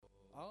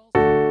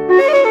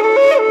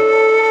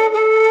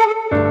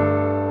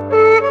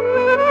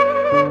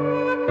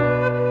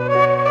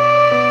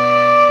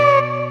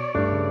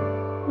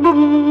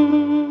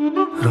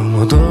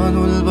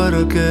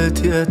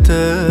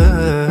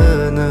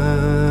أتانا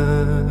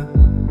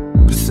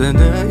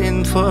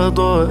بسناء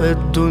فأضاءت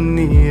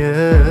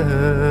الدنيا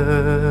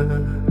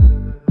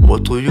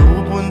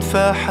وطيوب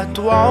فاحت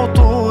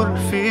وعطور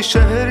في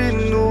شهر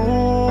النور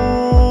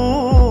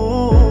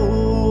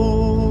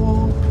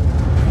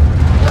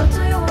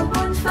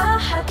وطيوب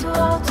فاحت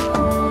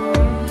وعطور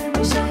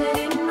بشهر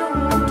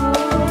النور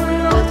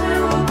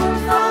وطيوب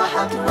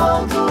فاحت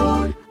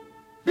وعطور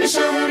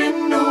بشهر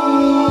النور.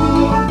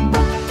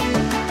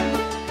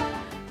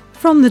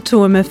 From the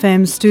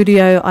 2MFM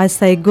studio, I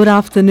say good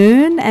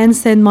afternoon and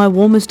send my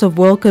warmest of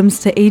welcomes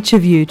to each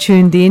of you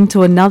tuned in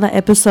to another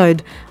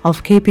episode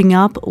of Keeping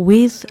Up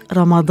with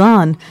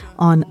Ramadan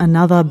on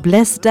another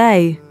blessed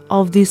day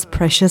of this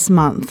precious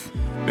month.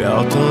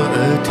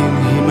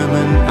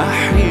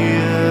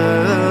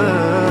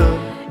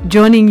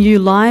 Joining you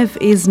live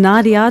is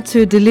Nadia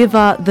to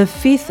deliver the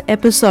 5th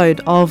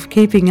episode of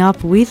Keeping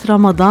Up with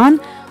Ramadan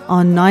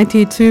on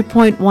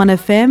 92.1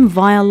 FM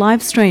via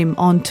live stream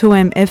on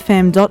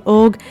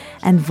 2mfm.org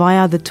and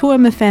via the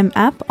 2MFM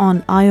app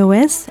on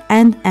iOS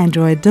and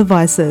Android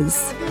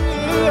devices.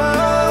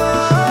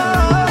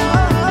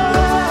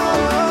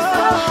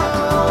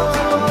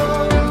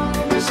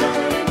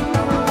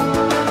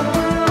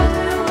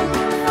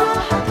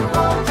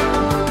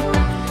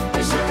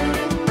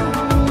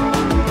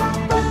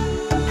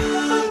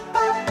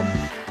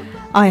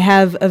 I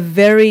have a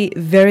very,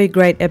 very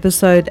great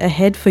episode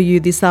ahead for you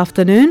this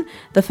afternoon.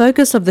 The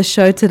focus of the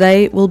show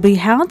today will be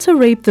how to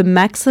reap the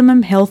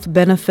maximum health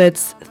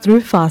benefits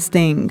through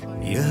fasting.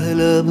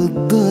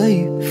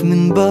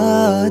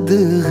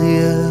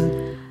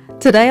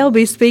 Today I'll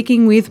be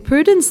speaking with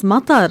Prudence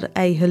Matar,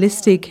 a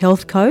holistic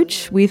health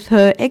coach with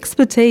her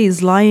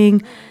expertise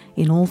lying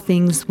in all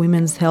things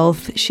women's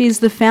health. She's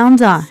the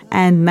founder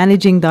and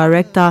managing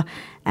director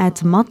at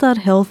Matar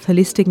Health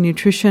Holistic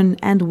Nutrition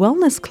and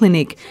Wellness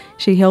Clinic.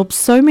 She helps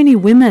so many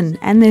women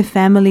and their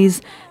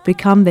families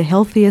become the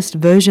healthiest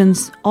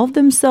versions of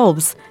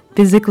themselves,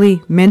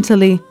 physically,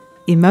 mentally,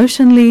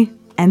 emotionally,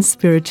 and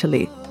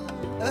spiritually.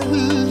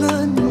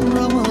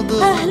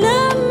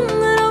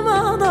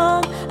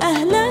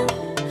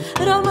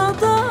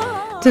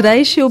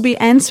 Today she'll be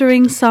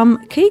answering some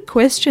key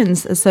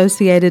questions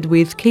associated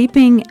with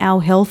keeping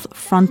our health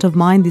front of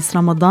mind this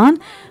Ramadan.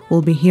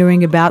 We'll be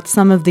hearing about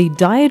some of the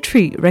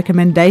dietary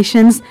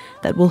recommendations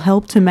that will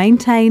help to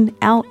maintain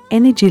our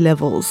energy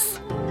levels.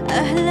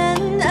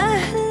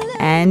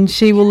 And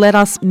she will let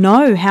us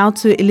know how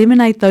to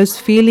eliminate those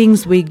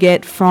feelings we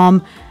get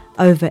from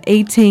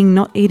overeating,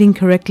 not eating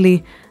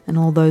correctly, and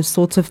all those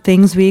sorts of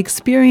things we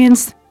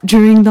experience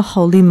during the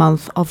holy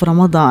month of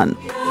Ramadan.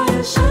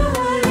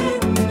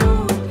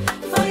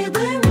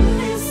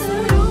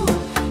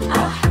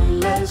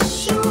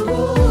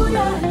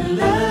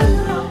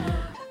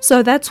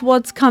 So that's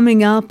what's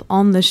coming up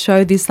on the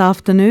show this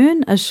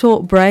afternoon. A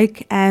short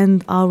break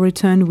and I'll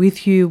return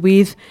with you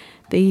with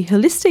the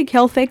holistic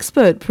health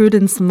expert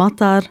Prudence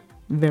Matar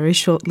very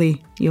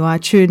shortly. You are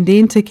tuned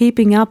in to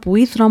Keeping Up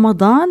with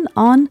Ramadan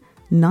on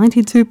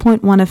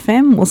 92.1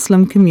 FM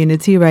Muslim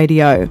Community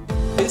Radio.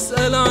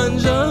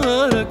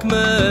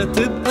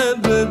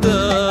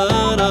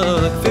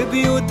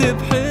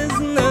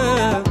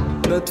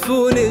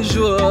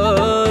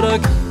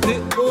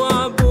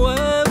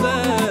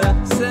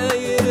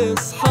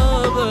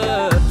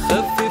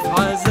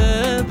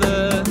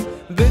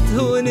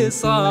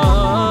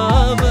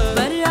 صعبة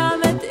برا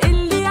ما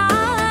تقلي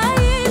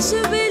عايش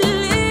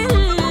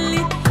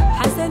بالقلي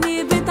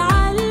حسني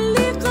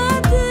بتعلي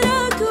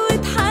قدرك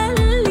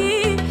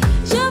وتحلي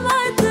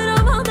جمعة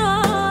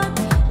رمضان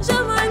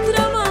جمعة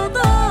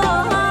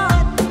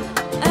رمضان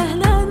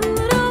أهلا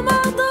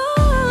رمضان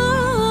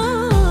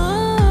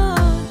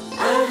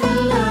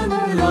أهلا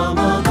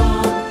رمضان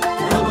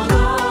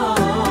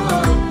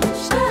رمضان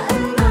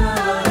اشتقنا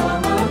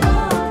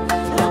رمضان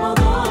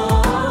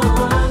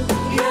رمضان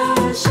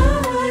يا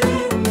شهر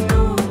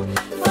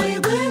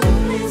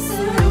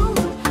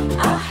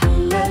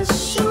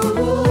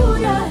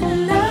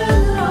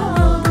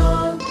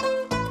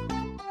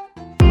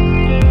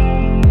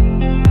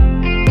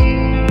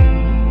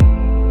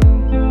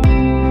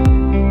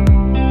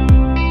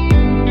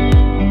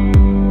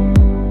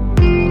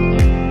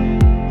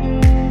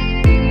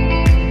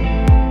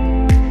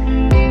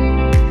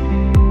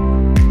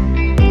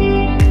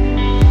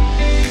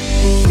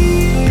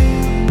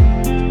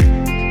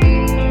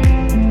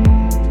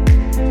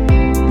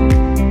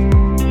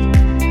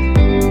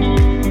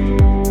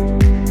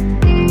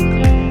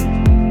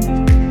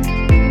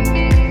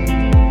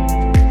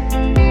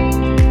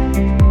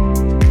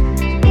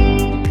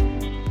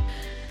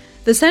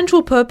The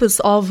central purpose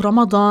of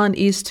Ramadan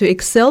is to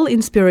excel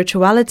in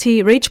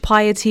spirituality, reach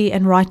piety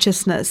and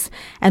righteousness.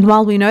 And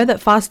while we know that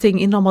fasting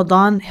in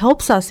Ramadan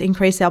helps us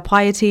increase our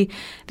piety,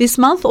 this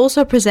month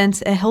also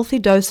presents a healthy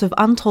dose of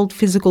untold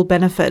physical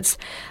benefits.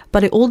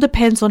 But it all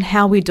depends on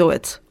how we do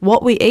it,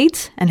 what we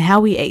eat and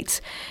how we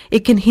eat.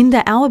 It can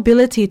hinder our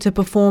ability to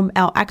perform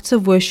our acts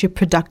of worship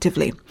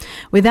productively.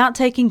 Without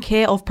taking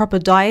care of proper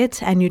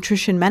diet and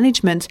nutrition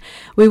management,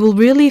 we will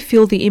really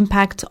feel the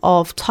impact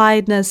of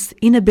tiredness,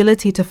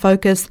 inability to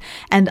focus,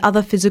 and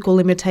other physical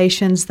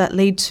limitations that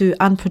lead to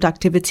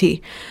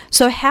unproductivity.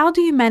 So how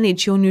do you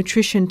manage your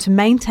nutrition to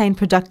maintain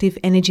productive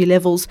energy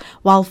levels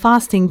while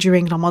fasting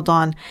during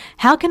Ramadan?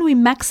 How can we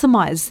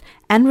maximize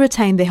and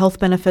retain the health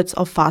benefits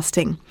of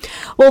fasting?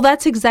 Well,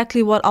 that's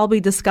exactly what I'll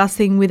be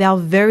discussing with our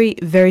very,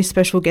 very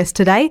special guest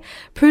today,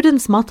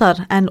 Prudence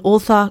Matar, an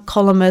author,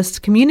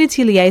 columnist,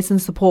 community liaison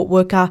support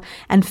worker,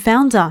 and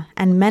founder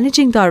and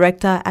managing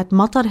director at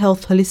Matar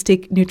Health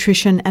Holistic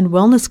Nutrition and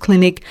Wellness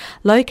Clinic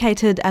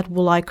located at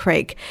Woolai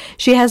Creek.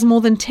 She has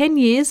more than 10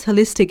 years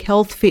holistic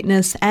health,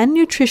 fitness and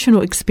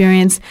nutritional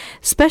experience,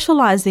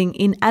 specializing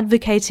in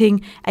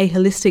advocating a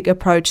holistic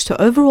approach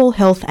to overall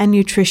health and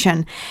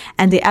nutrition.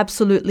 And it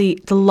absolutely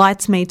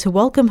delights me to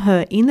welcome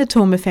her in the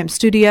Toom FM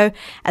studio.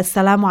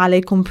 Assalamu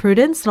alaikum,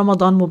 Prudence.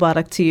 Ramadan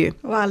Mubarak to you.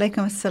 Wa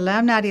alaikum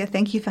assalam, Nadia.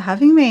 Thank you for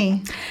having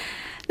me.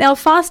 Now,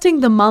 fasting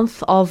the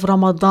month of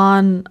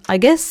Ramadan, I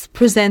guess,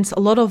 presents a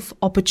lot of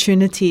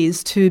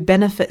opportunities to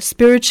benefit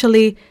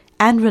spiritually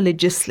and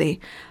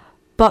religiously.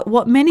 But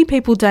what many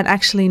people don't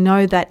actually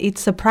know, that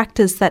it's a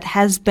practice that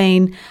has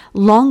been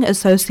long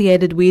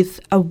associated with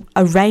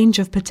a range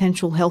of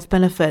potential health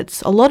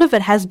benefits. A lot of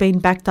it has been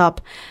backed up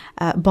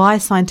by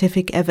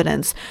scientific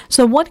evidence.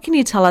 So what can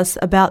you tell us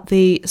about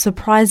the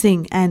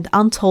surprising and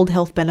untold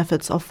health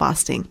benefits of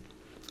fasting?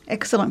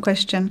 Excellent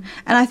question.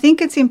 And I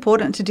think it's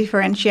important to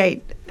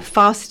differentiate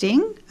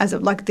fasting as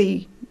like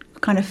the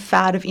kind of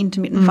fad of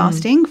intermittent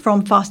fasting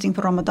from fasting for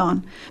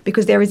Ramadan,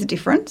 because there is a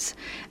difference.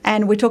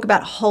 And we talk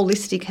about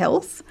holistic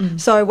health.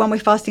 So when we're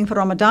fasting for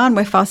Ramadan,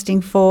 we're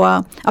fasting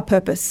for a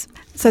purpose.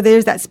 So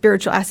there's that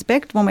spiritual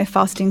aspect. When we're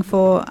fasting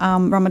for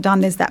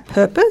Ramadan, there's that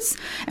purpose.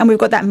 And we've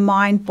got that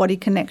mind-body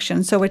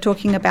connection. So we're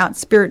talking about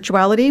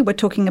spirituality. We're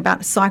talking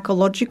about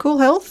psychological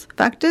health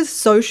factors,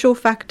 social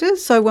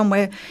factors. So when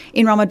we're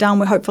in Ramadan,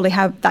 we hopefully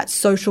have that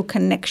social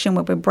connection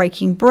where we're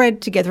breaking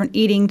bread together and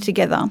eating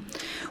together.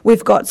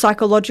 We've got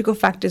psychological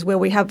factors where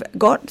we have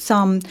got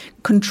some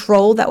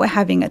control that we're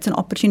having. It's an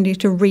opportunity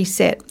to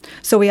reset.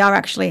 So we are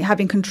actually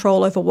having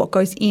control over what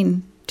goes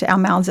in to our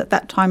mouths at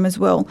that time as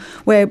well.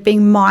 We're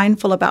being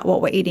mindful about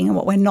what we're eating and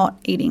what we're not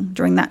eating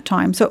during that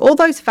time. So all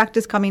those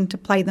factors come into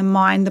play: the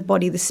mind, the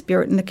body, the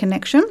spirit, and the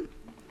connection.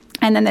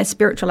 And then there's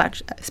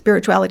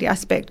spirituality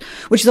aspect,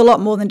 which is a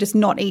lot more than just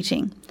not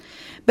eating.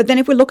 But then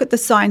if we look at the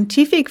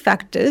scientific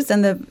factors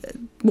and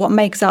what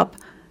makes up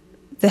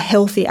the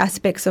healthy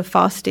aspects of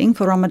fasting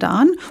for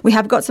Ramadan, we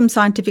have got some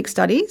scientific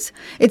studies.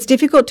 It's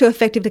difficult to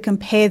effectively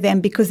compare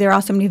them because there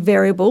are so many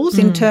variables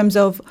in terms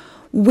of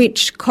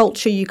which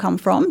culture you come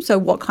from, so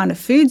what kind of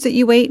foods that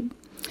you eat.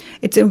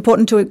 It's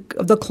important to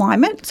the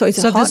climate. So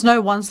there's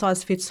no one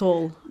size fits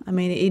all. I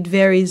mean, it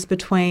varies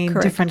between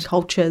Correct. different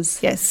cultures.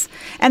 Yes.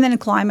 And then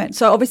climate.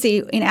 So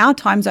obviously in our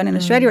time zone in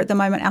Australia at the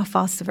moment, our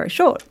fasts are very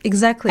short.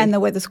 Exactly. And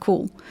the weather's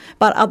cool.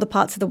 But other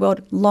parts of the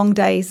world, long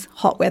days,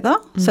 hot weather.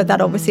 So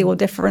that obviously will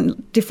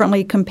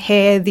differently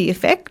compare the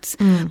effects.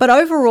 But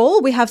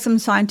overall, we have some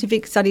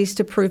scientific studies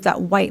to prove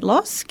that weight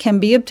loss can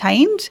be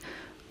obtained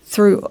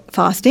through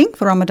fasting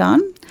for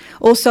Ramadan.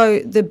 Also,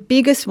 the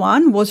biggest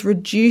one was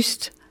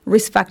reduced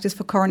risk factors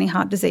for coronary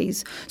heart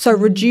disease. So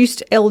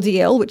reduced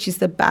LDL, which is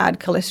the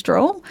bad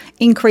cholesterol,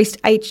 increased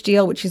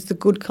HDL, which is the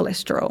good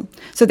cholesterol.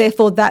 So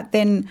therefore, that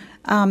then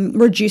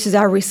reduces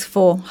our risk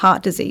for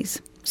heart disease.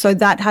 So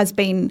that has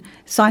been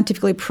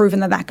scientifically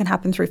proven that can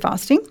happen through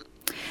fasting.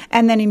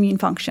 And then immune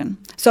function.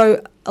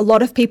 So a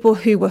lot of people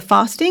who were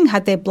fasting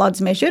had their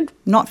bloods measured,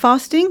 not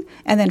fasting,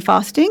 and then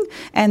fasting,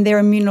 and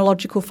their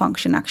immunological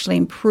function actually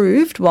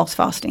improved whilst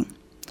fasting.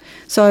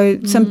 So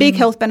some big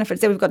health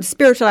benefits there. We've got the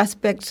spiritual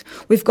aspect,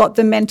 we've got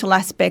the mental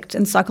aspect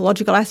and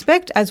psychological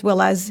aspect, as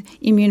well as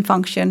immune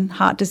function,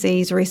 heart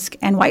disease risk,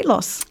 and weight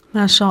loss.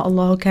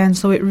 MashaAllah, okay.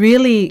 So it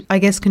really, I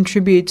guess,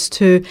 contributes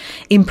to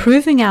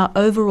improving our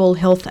overall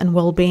health and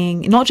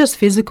well-being, not just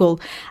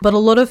physical, but a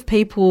lot of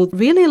people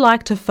really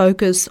like to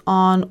focus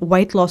on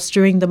weight loss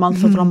during the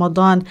month of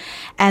Ramadan.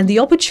 And the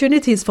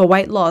opportunities for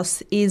weight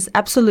loss is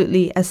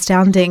absolutely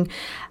astounding.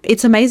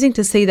 It's amazing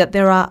to see that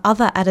there are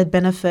other added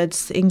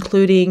benefits,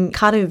 including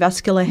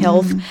cardiovascular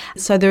health.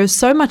 So there is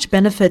so much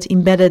benefit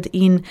embedded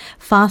in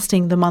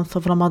fasting the month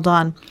of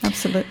Ramadan.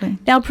 Absolutely.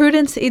 Now,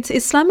 Prudence, it's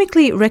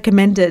Islamically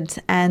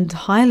recommended and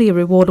highly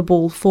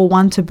rewardable for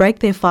one to break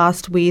their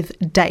fast with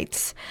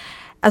dates.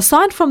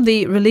 Aside from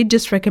the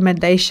religious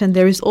recommendation,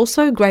 there is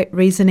also great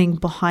reasoning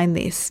behind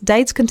this.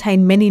 Dates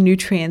contain many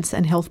nutrients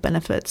and health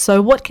benefits.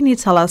 So what can you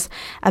tell us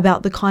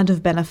about the kind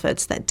of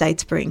benefits that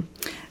dates bring?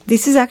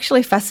 This is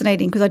actually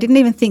fascinating because I didn't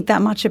even think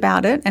that much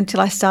about it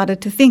until I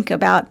started to think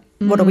about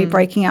What are we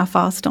breaking our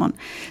fast on?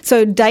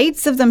 So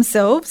dates of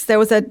themselves, there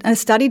was a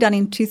study done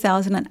in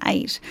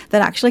 2008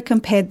 that actually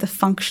compared the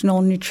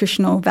functional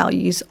nutritional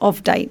values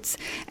of dates.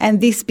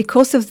 And this,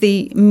 because of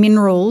the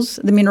minerals,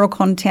 the mineral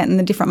content and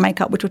the different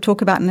makeup, which we'll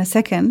talk about in a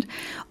second,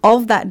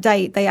 of that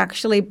date, they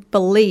actually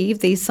believe,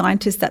 these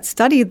scientists that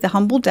studied the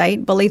humble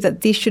date, believe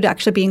that this should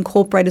actually be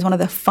incorporated as one of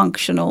the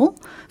functional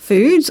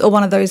foods or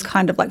one of those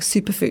kind of like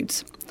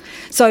superfoods.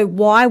 So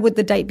why would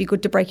the date be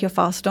good to break your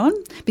fast on?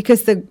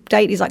 Because the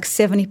date is like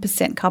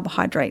 70%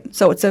 carbohydrate.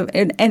 So it's a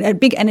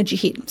big energy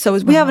hit. So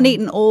as we haven't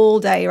eaten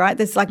all day, right?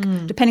 There's like,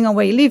 depending on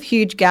where you live,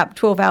 huge gap,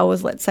 12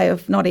 hours, let's say,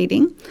 of not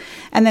eating.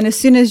 And then as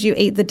soon as you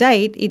eat the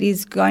date, it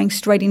is going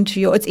straight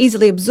into it's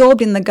easily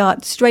absorbed in the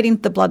gut, straight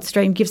into the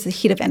bloodstream, gives a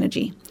hit of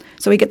energy.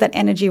 So we get that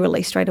energy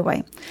release straight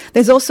away.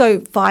 There's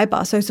also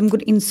fibre, so some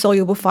good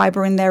insoluble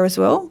fibre in there as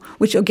well,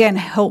 which again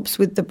helps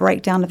with the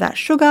breakdown of that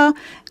sugar.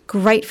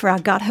 Great for our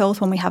gut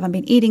health when we haven't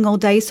been eating all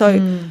day.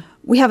 So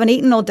we haven't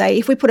eaten all day.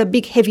 If we put a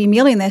big heavy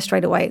meal in there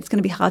straight away, it's going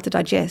to be hard to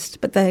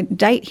digest. But the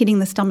date hitting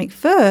the stomach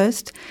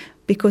first,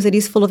 because it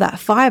is full of that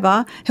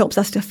fibre, helps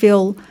us to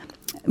feel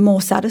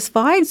more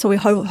satisfied, so we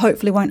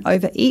hopefully won't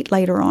overeat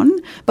later on,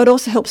 but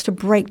also helps to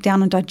break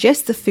down and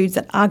digest the foods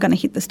that are going to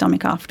hit the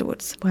stomach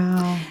afterwards.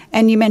 Wow.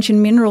 And you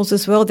mentioned minerals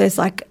as well. There's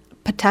like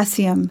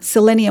potassium,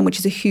 selenium, which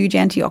is a huge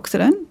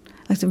antioxidant.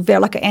 It's very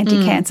like an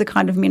anti-cancer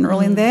kind of mineral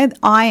in there.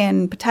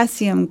 Iron,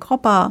 potassium,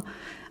 copper,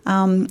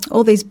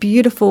 all these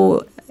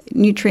beautiful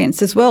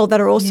nutrients as well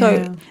that are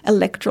also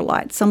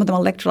electrolytes. Some of them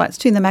are electrolytes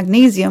too. The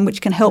magnesium, which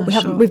can help.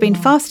 We've been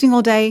fasting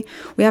all day.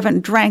 We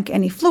haven't drank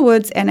any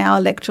fluids, and our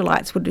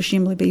electrolytes would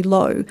presumably be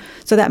low.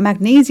 So that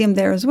magnesium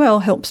there as well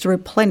helps to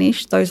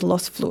replenish those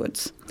lost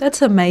fluids.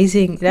 That's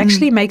amazing. It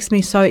actually makes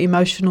me so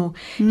emotional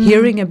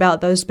hearing about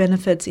those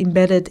benefits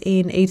embedded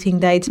in eating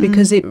dates,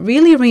 because it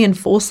really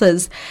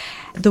reinforces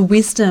the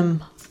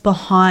wisdom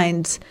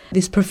behind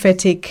this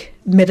prophetic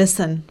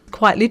medicine.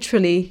 Quite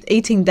literally,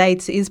 eating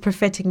dates is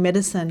prophetic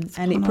medicine,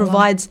 and it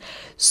provides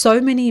so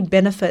many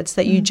benefits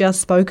that you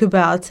just spoke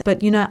about.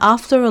 But,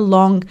 after a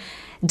long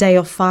day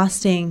of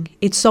fasting,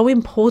 it's so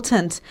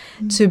important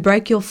to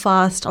break your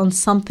fast on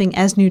something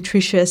as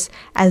nutritious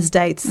as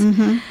dates.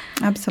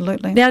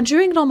 Absolutely. Now,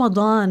 during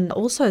Ramadan,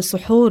 also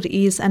suhoor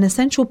is an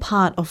essential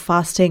part of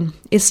fasting.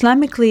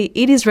 Islamically,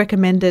 it is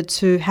recommended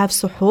to have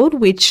suhoor,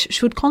 which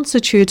should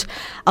constitute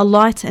a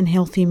light and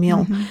healthy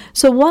meal.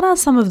 So what are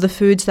some of the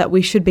foods that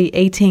we should be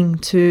eating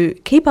to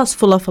keep us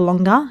fuller for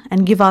longer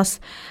and give us,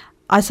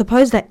 I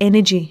suppose, that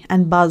energy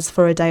and buzz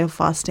for a day of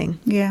fasting?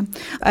 Yeah.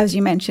 As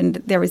you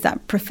mentioned, there is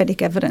that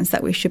prophetic evidence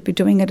that we should be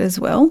doing it as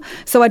well.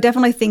 So I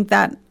definitely think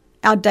that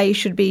our day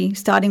should be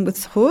starting with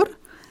suhoor,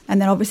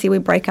 and then obviously we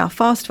break our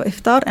fast for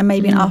iftar and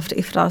maybe an after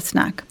iftar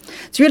snack.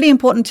 It's really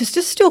important to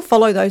just still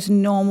follow those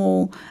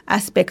normal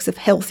aspects of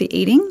healthy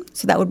eating.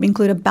 So that would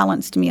include a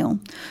balanced meal.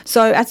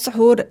 So at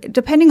suhoor,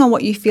 depending on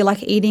what you feel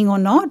like eating or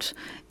not,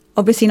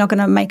 obviously you're not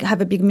going to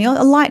have a big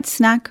meal, a light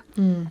snack.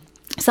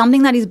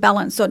 Something that is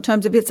balanced, so in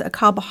terms of it's a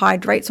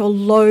carbohydrates or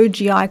low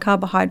GI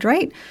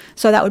carbohydrate.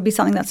 So that would be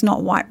something that's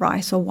not white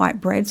rice or white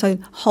bread. So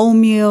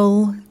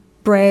wholemeal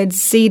breads,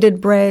 seeded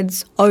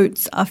breads,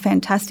 oats are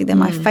fantastic. They're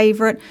my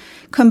favourite.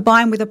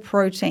 Combined with a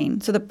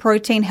protein. So the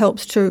protein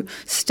helps to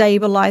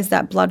stabilise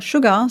that blood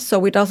sugar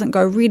so it doesn't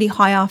go really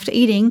high after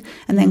eating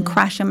and then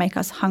crash and make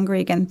us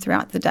hungry again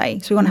throughout the day.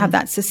 So we want to have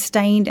that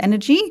sustained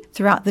energy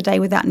throughout the day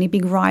without any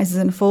big rises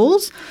and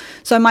falls.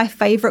 So my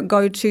favourite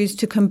go-tos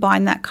to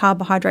combine that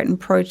carbohydrate and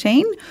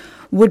protein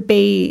would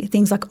be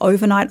things like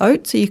overnight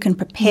oats, so you can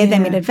prepare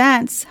them in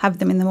advance, have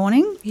them in the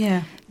morning.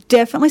 Yeah.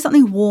 Definitely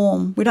something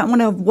warm. We don't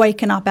want to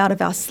waken up out of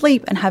our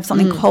sleep and have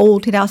something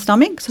cold hit our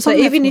stomach. So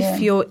even if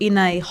you're in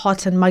a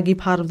hot and muggy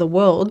part of the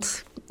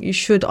world, you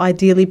should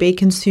ideally be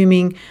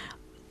consuming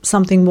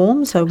something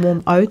warm, so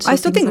warm oats. I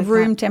still think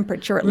room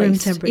temperature at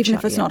least, even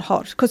if it's not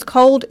hot. Because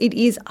cold, it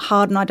is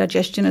hard on our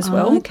digestion as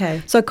well.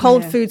 Okay. So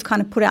cold foods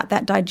kind of put out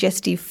that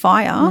digestive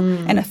fire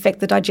and affect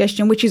the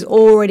digestion, which is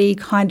already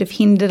kind of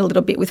hindered a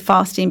little bit with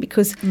fasting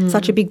because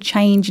such a big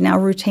change in our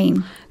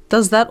routine.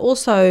 Does that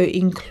also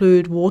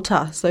include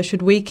water? So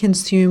should we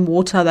consume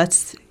water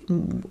that's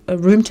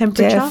room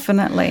temperature?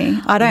 Definitely.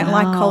 I don't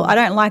like cold. I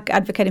don't like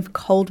advocating for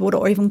cold water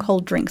or even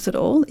cold drinks at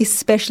all,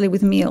 especially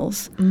with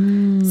meals.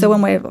 So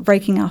when we're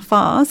breaking our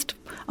fast,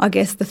 I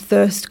guess the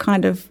thirst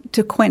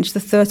to quench the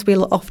thirst,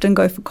 we'll often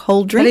go for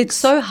cold drinks. But it's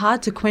so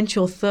hard to quench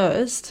your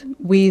thirst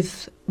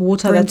with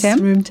water that's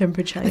room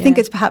temperature. I think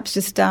it's perhaps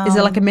just... is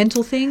it like a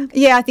mental thing?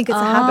 Yeah, I think it's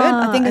a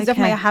habit. I think it's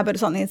definitely a habit,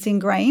 something that's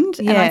ingrained.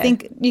 Yeah. And I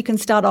think you can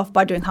start off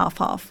by doing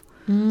half-half.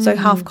 So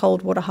half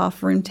cold water,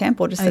 half room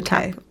temp, or just the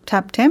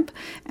tap temp,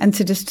 and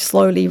to just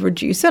slowly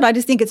reduce it. I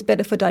just think it's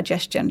better for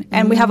digestion.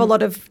 And we have a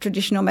lot of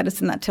traditional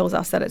medicine that tells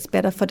us that it's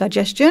better for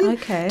digestion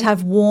to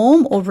have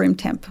warm or room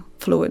temp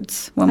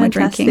fluids when we're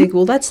drinking.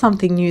 Well, that's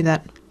something new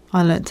that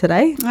I learnt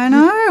today. I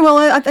know.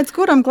 Well, that's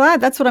good. I'm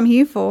glad. That's what I'm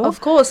here for. Of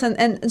course.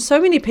 And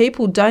so many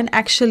people don't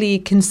actually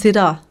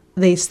consider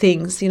these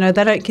things. You know,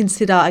 they don't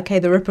consider, okay,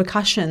 the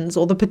repercussions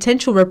or the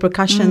potential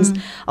repercussions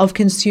of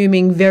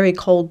consuming very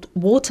cold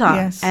water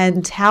Yes.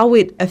 and how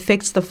it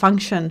affects the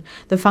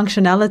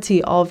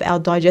functionality of our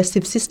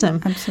digestive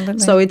system. Absolutely.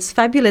 So it's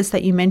fabulous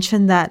that you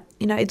mentioned that.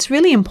 You know, it's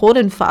really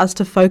important for us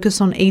to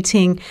focus on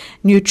eating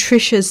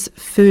nutritious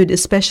food,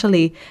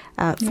 especially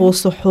for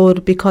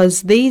suhoor,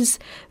 because these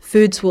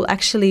foods will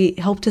actually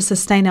help to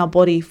sustain our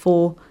body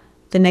for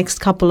the next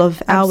couple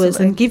of hours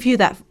Absolutely. and give you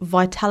that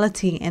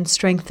vitality and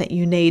strength that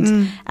you need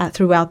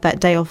throughout that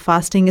day of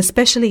fasting,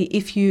 especially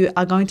if you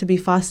are going to be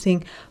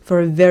fasting for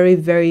a very,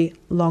 very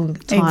long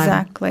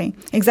time.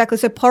 Exactly.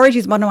 So porridge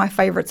is one of my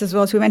favourites as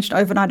well. So we mentioned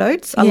overnight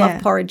oats. I Yeah.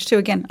 love porridge too.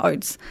 Again,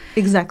 oats.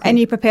 Exactly. And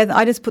you prepare them.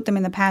 I just put them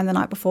in the pan the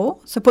night before.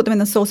 So put them in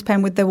the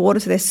saucepan with the water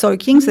so they're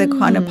soaking, so they're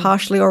kind of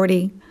partially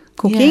already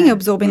cooking, Yeah,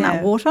 absorbing that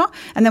yeah. water.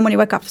 And then when you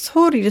wake up for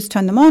suhoor, you just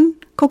turn them on,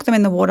 cook them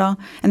in the water,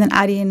 and then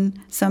add in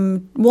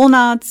some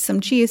walnuts, some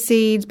chia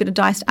seeds, bit of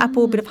diced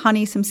apple, bit of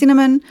honey, some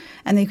cinnamon,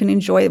 and then you can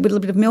enjoy it with a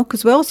little bit of milk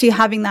as well. So you're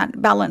having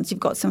that balance. You've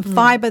got some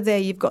fibre there,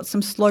 you've got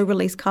some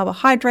slow-release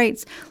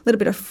carbohydrates, a little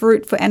bit of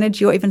fruit for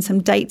energy, or even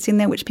some dates in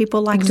there, which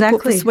people like to put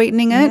Exactly. for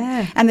sweetening it.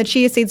 Yeah. And the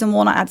chia seeds and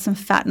walnut add some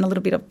fat and a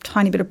little bit of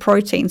tiny bit of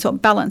protein. So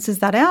it balances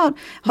that out,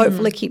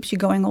 hopefully keeps you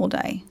going all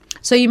day.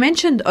 So you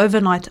mentioned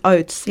overnight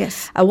oats.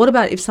 Yes. What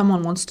about if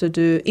someone wants to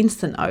do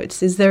instant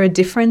oats? Is there a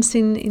difference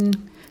in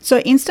So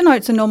instant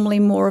oats are normally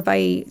more of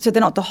so they're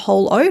not the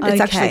whole oat,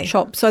 it's actually Okay.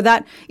 chopped. So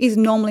that is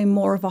normally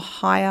more of a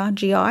higher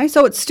GI.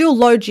 So it's still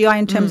low GI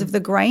in terms of the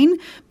grain,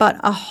 but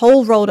a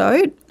whole rolled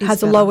oat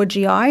has a better. lower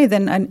GI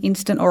than an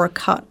instant or a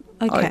cut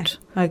Okay. oat.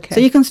 Okay. So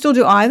you can still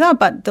do either,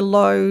 but the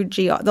lower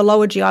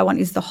GI one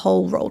is the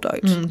whole rolled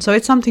oat. So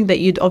it's something that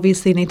you'd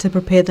obviously need to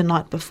prepare the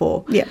night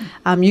before. Yeah.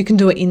 You can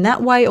do it in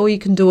that way, or you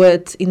can do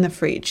it in the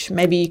fridge.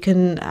 Maybe you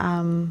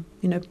can,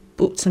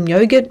 put some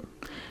yogurt.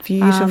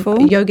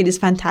 Beautiful. Yogurt is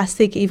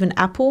fantastic. Even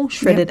apple,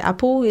 shredded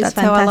apple is That's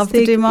fantastic. how I love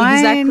to do mine.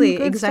 Exactly,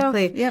 Good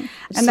exactly. stuff. Yep.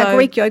 And that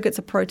Greek yogurt's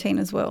a protein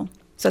as well.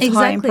 So it's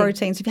high in Exactly.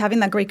 protein. So if you're having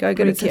that Greek yogurt,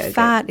 Greek it's a yogurt.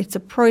 fat, it's a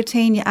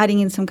protein, you're adding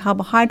in some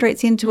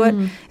carbohydrates into it.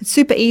 It's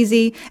super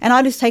easy. And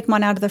I just take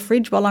mine out of the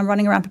fridge while I'm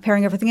running around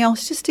preparing everything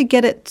else just to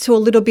get it to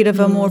a little bit of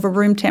a more of a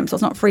room temp so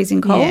it's not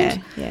freezing cold.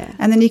 Yeah.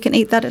 And then you can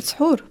eat that at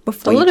suhoor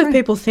before A lot you of pray.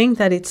 people think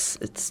that it's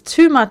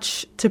too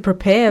much to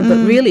prepare, but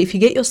really, if you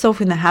get yourself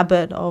in the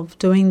habit of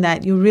doing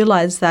that, you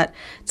realize that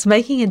it's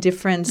making a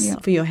difference Yeah.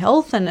 for your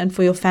health and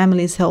for your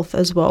family's health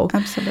as well.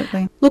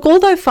 Absolutely. Look,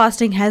 although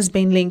fasting has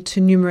been linked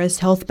to numerous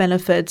health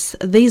benefits,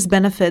 these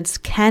benefits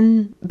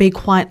can be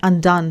quite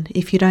undone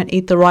if you don't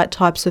eat the right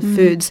types of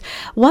foods.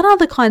 What are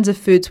the kinds of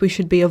foods we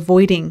should be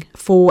avoiding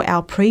for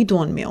our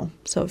pre-dawn meal?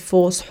 So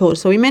for suhoor.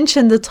 So we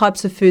mentioned the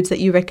types of foods that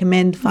you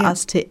recommend for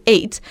us to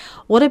eat.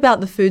 What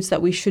about the foods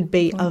that we should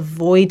be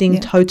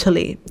avoiding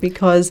totally?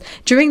 Because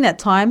during that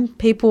time,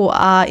 people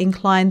are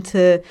inclined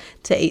to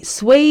eat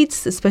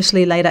sweets,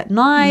 especially late at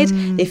night.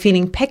 They're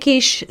feeling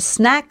peckish,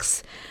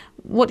 snacks.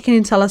 What can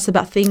you tell us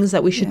about things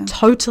that we should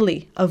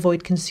totally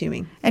avoid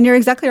consuming? And you're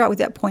exactly right with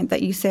that point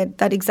that you said.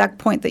 That exact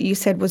point that you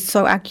said was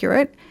so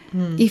accurate.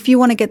 If you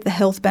want to get the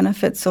health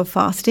benefits of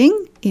fasting,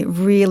 it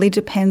really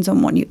depends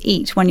on what you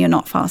eat when you're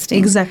not fasting.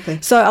 Exactly.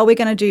 So are we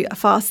going to do a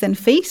fast then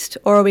feast,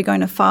 or are we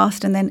going to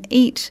fast and then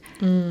eat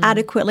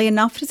adequately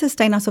enough to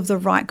sustain us of the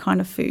right kind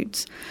of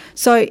foods?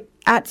 So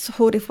at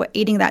suhoor, if we're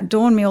eating that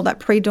dawn meal, that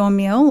pre-dawn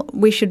meal,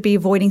 we should be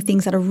avoiding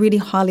things that are really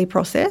highly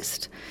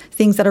processed,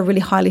 things that are really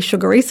highly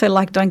sugary. So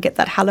like don't get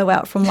that hallow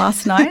out from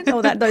last night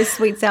or those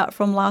sweets out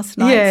from last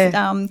night's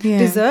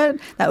dessert.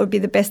 That would be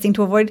the best thing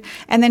to avoid.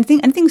 And then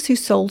things too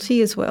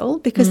salty as well,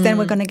 because then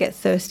we're going to get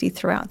thirsty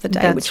throughout the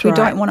day, That's which we right.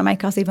 don't want to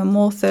make us even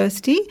more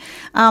thirsty.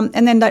 And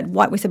then that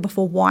white, we said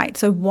before, white.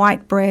 So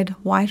white bread,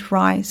 white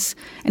rice,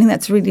 anything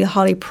that's really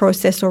highly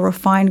processed or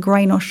refined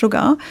grain or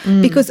sugar,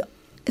 because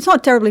it's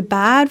not terribly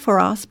bad for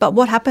us, but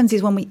what happens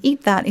is when we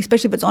eat that,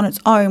 especially if it's on its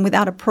own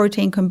without a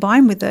protein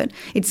combined with it,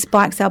 it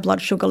spikes our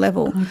blood sugar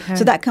level. Okay.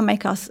 So that can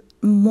make us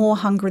more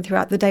hungry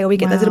throughout the day, or we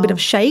get those little bit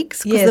of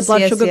shakes because the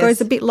blood sugar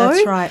goes a bit low.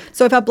 That's right.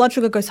 So if our blood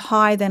sugar goes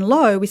high then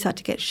low, we start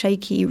to get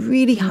shaky,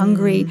 really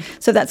hungry.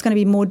 So that's going to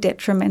be more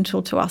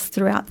detrimental to us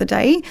throughout the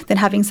day than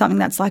having something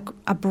that's like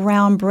a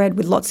brown bread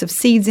with lots of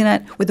seeds in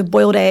it, with a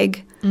boiled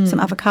egg, some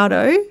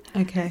avocado.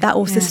 Okay. That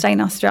will Yeah.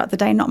 sustain us throughout the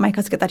day, not make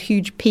us get that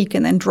huge peak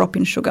and then drop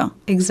in sugar.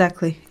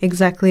 Exactly.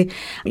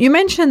 You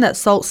mentioned that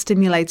salt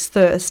stimulates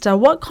thirst.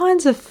 What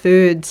kinds of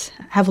foods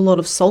have a lot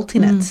of salt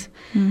in it?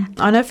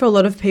 I know for a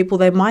lot of people,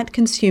 they might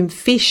consume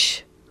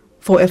fish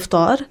for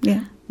iftar.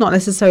 Yeah. Not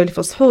necessarily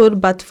for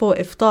suhoor, but for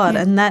iftar,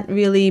 and that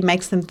really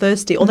makes them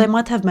thirsty. Or they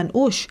might have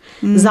man'ush.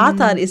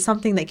 Za'atar is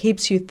something that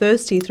keeps you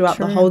thirsty throughout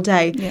the whole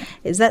day. Yeah.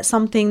 Is that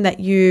something that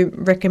you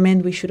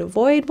recommend we should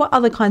avoid? What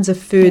other kinds of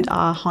food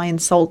are high in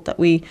salt that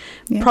we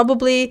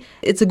probably,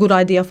 it's a good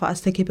idea for us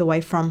to keep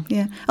away from?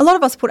 Yeah. A lot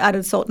of us put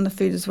added salt in the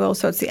food as well,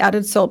 so it's the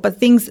added salt. But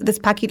things,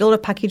 a lot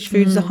of packaged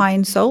foods are high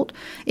in salt.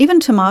 Even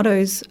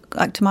tomatoes,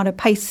 like tomato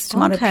paste,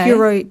 tomato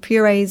Okay.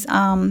 purees,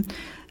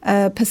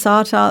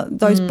 passata,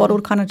 those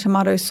bottled kind of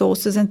tomato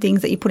sauces and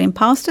things that you put in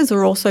pastas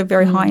are also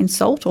very high in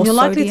salt or You're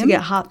sodium. likely to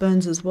get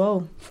heartburns as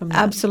well from that.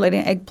 Absolutely.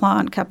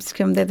 Eggplant,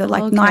 capsicum, they're the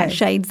like Okay.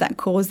 nightshades that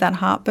cause that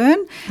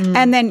heartburn.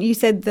 And then you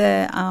said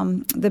the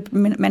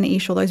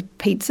mena'ish or those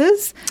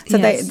pizzas. So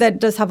Yes. that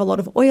does have a lot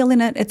of oil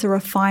in it. It's a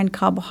refined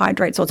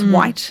carbohydrate, so it's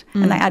white.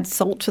 And they add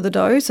salt to the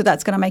dough, so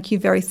that's going to make you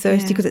very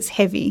thirsty because it's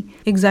heavy.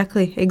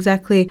 Exactly,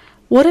 exactly.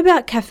 What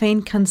about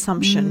caffeine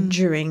consumption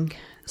during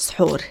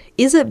suhoor?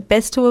 Is it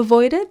best to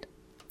avoid it?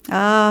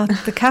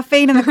 The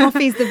caffeine and the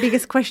coffee is the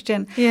biggest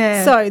question.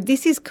 Yeah. So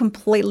this is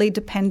completely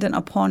dependent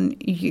upon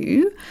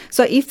you.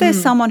 So if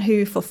there's someone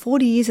who for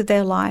 40 years of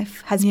their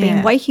life has Yeah.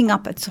 been waking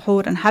up at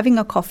suhoor and having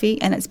a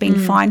coffee and it's been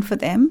fine for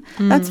them,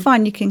 that's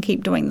fine. You can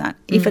keep doing that.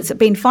 If it's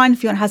been fine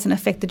for you and hasn't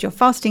affected your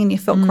fasting and you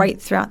felt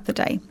great throughout the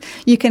day,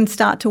 you can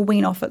start to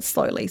wean off it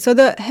slowly. So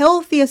the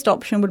healthiest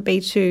option would be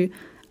to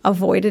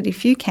avoid it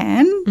if you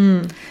can.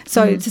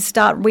 So to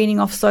start weaning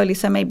off slowly,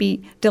 so maybe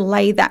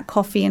delay that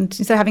coffee and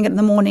instead of having it in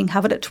the morning,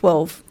 have it at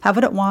 12, have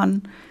it at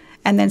 1,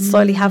 and then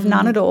slowly have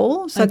none at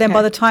all. So then Okay.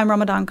 by the time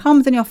Ramadan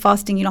comes and you're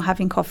fasting, you're not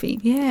having coffee.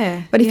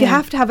 Yeah. But if you yeah.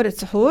 have to have it at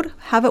suhoor,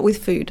 have it with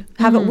food.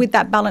 Have it with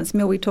that balanced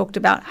meal we talked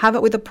about. Have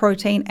it with a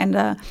protein and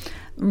a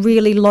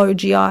really low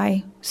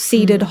GI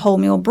seeded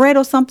wholemeal bread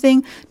or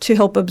something to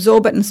help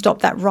absorb it and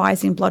stop that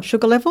rise in blood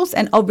sugar levels,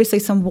 and obviously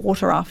some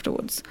water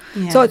afterwards.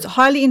 Yeah. So it's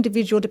highly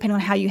individual depending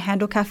on how you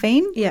handle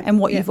caffeine Yeah, and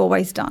what yeah. you've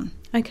always done.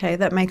 Okay,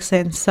 that makes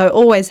sense. So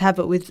always have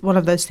it with one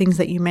of those things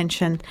that you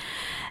mentioned.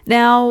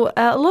 Now,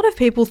 a lot of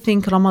people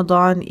think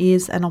Ramadan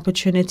is an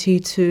opportunity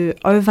to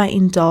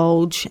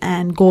overindulge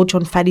and gorge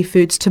on fatty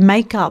foods to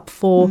make up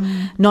for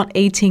not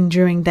eating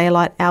during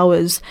daylight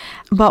hours.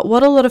 But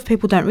what a lot of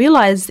people don't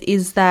realize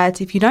is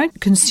that if you don't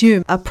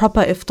consume a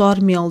proper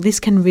iftar meal, this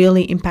can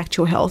really impact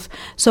your health.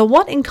 So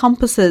what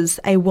encompasses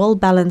a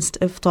well-balanced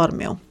iftar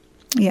meal?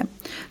 Yeah.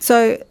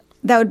 So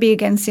that would be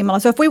again similar.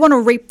 So if we want to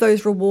reap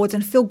those rewards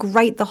and feel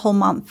great the whole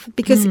month,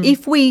 because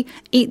if we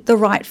eat the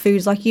right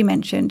foods, like you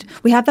mentioned,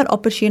 we have that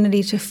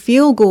opportunity to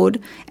feel good.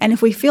 And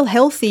if we feel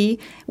healthy,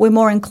 we're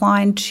more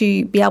inclined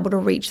to be able to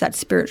reach that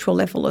spiritual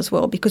level as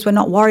well, because we're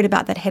not worried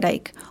about that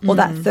headache or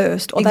that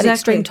thirst or that Exactly.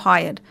 extreme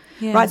tired.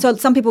 Yeah. Right. So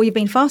some people, you've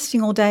been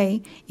fasting all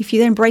day. If you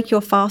then break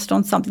your fast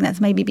on something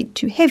that's maybe a bit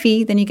too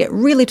heavy, then you get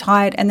really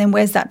tired. And then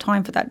where's that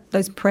time for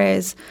those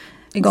prayers?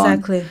 Gone.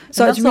 Exactly. So And it's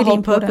that's really the whole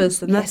important.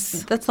 purpose, and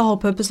Yes. that's the whole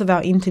purpose of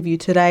our interview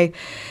today,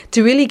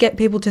 to really get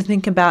people to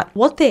think about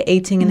what they're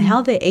eating and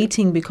how they're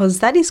eating, because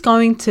that is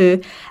going to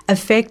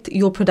affect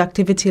your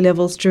productivity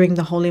levels during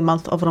the holy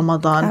month of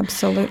Ramadan.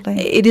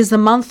 Absolutely. It is a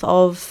month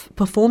of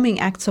performing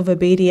acts of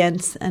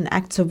obedience and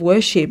acts of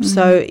worship.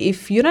 So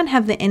if you don't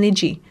have the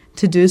energy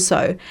to do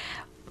so,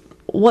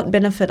 what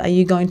benefit are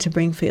you going to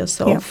bring for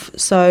yourself?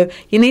 So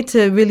you need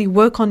to really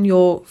work on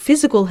your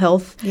physical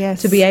health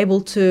Yes. to be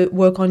able to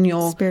work on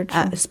your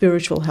Spiritual.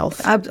 spiritual health.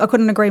 I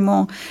couldn't agree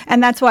more.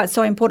 And that's why it's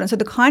so important. So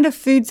the kind of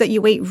foods that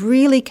you eat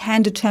really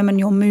can determine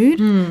your mood.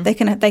 They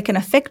can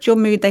affect your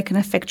mood. They can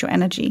affect your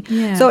energy.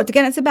 Yeah. So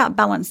it's about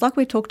balance, like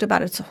we talked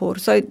about at suhoor.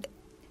 So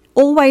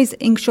always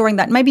ensuring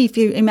that maybe if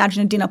you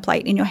imagine a dinner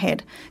plate in your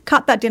head,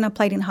 cut that dinner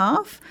plate in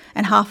half,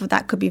 and half of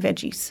that could be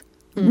veggies.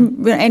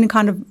 Any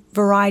kind of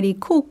variety,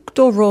 cooked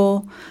or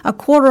raw. A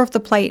quarter of the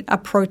plate a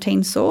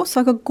protein source,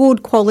 like a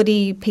good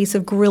quality piece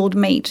of grilled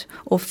meat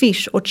or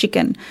fish or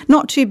chicken,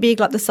 not too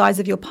big like the size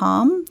of your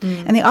palm.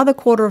 And the other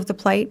quarter of the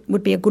plate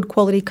would be a good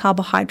quality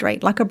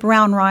carbohydrate, like a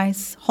brown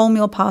rice,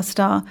 wholemeal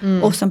pasta,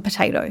 or some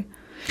potato.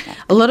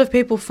 A lot of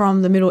people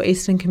from the Middle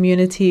Eastern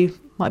community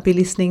might be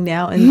listening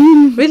now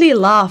and really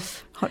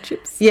laugh. Hot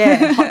chips.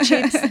 Yeah, hot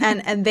chips.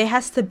 And there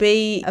has to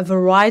be a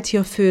variety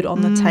of food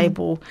on the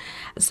table.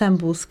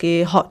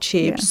 Sambuski, hot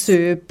chips, Yes.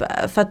 soup,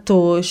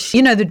 fattoush.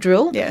 You know the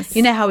drill. Yes.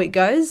 You know how it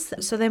goes.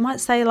 So they might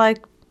say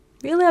like,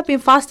 really, I've been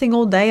fasting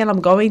all day and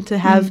I'm going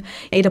to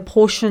eat a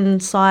portion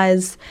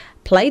size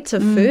plate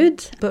of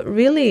food. But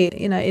really,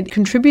 it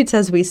contributes,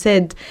 as we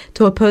said,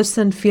 to a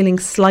person feeling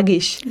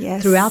sluggish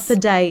Yes. throughout the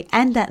day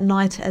and at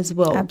night as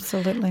well.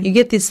 Absolutely. You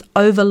get this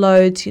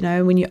overload,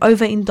 when you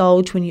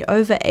overindulge, when you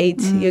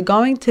overeat, you're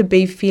going to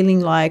be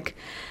feeling like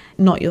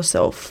not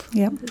yourself.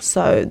 Yep.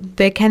 So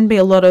there can be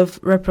a lot of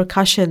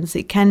repercussions.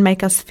 It can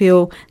make us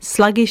feel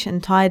sluggish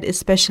and tired,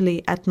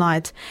 especially at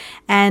night.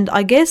 And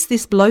I guess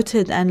this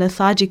bloated and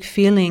lethargic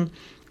feeling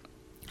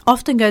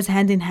often goes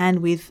hand in hand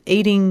with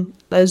eating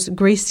those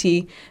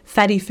greasy,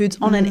 fatty foods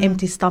on an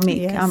empty stomach.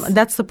 Yes.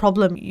 That's the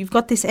problem. You've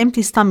got this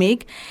empty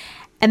stomach,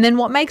 and then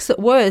what makes it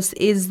worse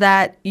is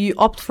that you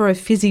opt for a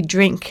fizzy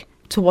drink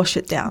to wash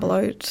it down.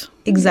 Bloat.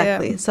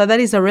 Exactly. Yeah. So that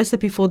is a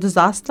recipe for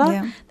disaster.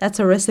 Yeah. That's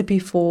a recipe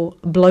for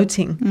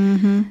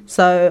bloating.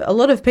 So a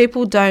lot of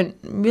people don't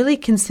really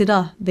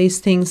consider these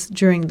things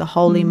during the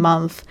holy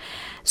month.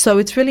 So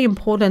it's really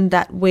important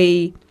that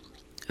we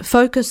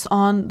focus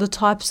on the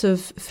types of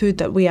food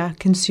that we are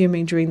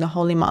consuming during the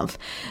holy month.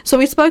 So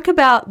we spoke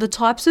about the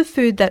types of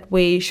food that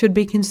we should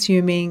be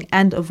consuming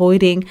and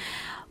avoiding.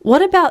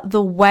 What about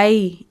the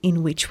way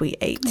in which we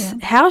eat? Yeah.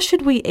 How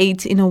should we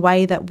eat in a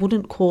way that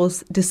wouldn't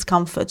cause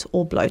discomfort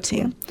or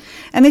bloating?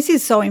 And this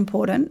is so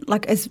important.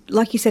 Like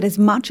you said, as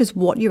much as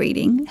what you're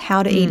eating,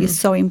 how to eat is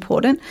so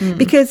important.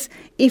 Because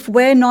if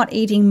we're not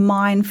eating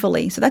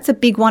mindfully, so that's a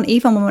big one,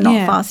 even when we're not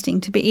Yeah.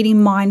 fasting, to be eating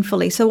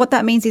mindfully. So what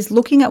that means is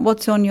looking at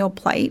what's on your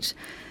plate,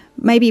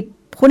 maybe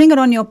putting it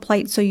on your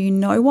plate so you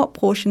know what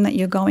portion that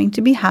you're going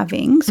to be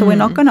having. So we're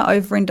not going to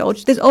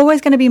overindulge. There's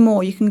always going to be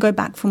more. You can go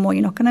back for more.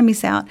 You're not going to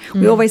miss out.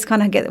 We always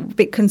kind of get a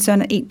bit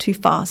concerned and eat too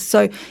fast.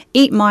 So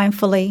eat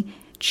mindfully,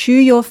 chew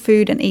your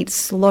food and eat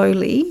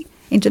slowly.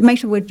 And to make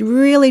sure we're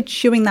really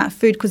chewing that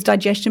food, because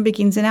digestion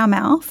begins in our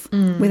mouth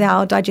with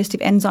our digestive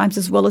enzymes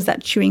as well as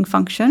that chewing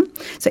function.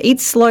 So eat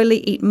slowly,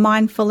 eat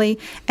mindfully,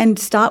 and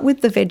start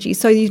with the veggies.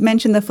 So you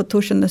mentioned the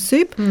fattoush and the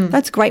soup.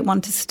 That's a great one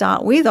to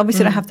start with.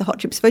 Obviously, don't have the hot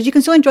chips first. You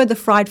can still enjoy the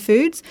fried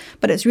foods,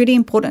 but it's really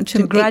important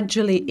to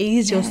Gradually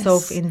ease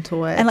yourself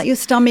into it. and let your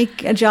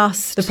stomach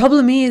adjust. The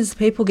problem is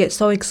people get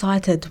so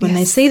excited when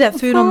they Yes, see that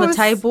of food on the course.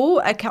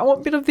 table. Okay, I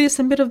want a bit of this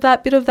and bit of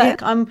that, bit of that.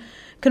 Yeah. I'm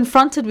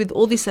confronted with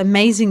all this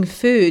amazing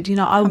food. You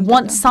know, I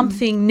want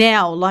something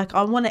now. Like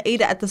I want to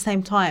eat it at the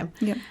same time.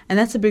 Yeah. And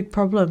that's a big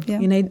problem. Yeah.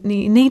 You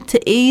need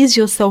to ease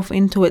yourself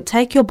into it.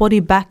 Take your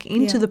body back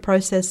into the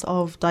process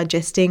of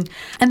digesting.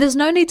 And there's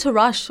no need to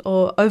rush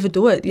or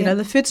overdo it. You know,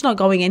 the food's not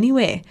going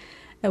anywhere.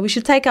 We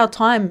should take our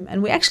time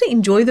and we actually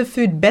enjoy the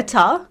food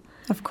better.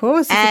 Of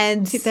course. You can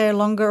And- sit there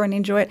longer and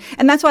enjoy it.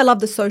 And that's why I love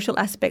the social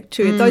aspect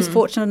too. Those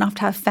fortunate enough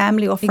to have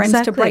family or friends to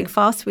Exactly. break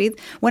fast with,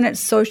 when it's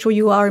social,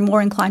 you are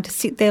more inclined to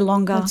sit there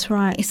longer. That's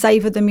right.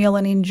 Savour the meal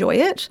and enjoy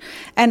it.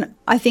 And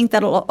I think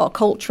that a lot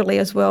culturally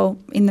as well,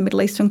 in the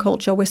Middle Eastern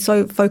culture, we're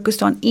so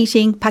focused on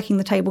eating, packing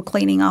the table,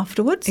 cleaning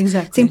afterwards.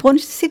 Exactly. It's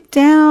important to sit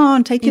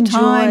down, take your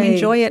time, Enjoy.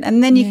 enjoy it,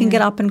 and then you can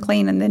get up and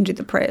clean and then do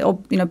the prayer or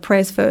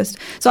prayers first.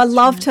 So I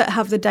love to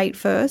have the date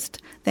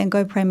first, then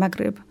go pray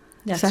Maghrib.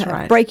 That's So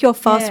right. break your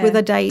fast Yeah. with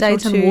a date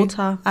Date or and two.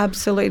 water.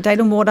 Absolutely,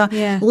 date and water.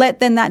 Yeah. Let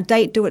then that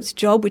date do its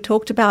job. We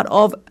talked about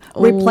of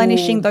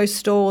replenishing those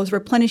stores,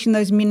 replenishing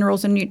those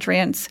minerals and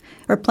nutrients,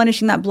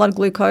 replenishing that blood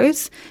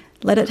glucose.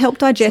 Let it help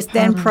digest,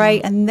 then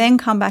pray, and then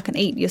come back and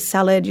eat your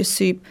salad, your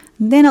soup,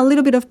 then a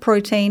little bit of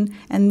protein,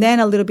 and then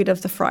a little bit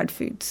of the fried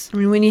foods. I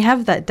mean, when you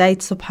have that date,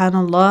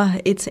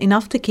 subhanAllah, it's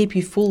enough to keep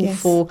you full Yes.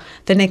 for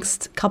the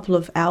next couple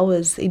of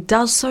hours. It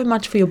does so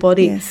much for your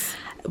body. Yes.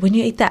 When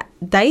you eat that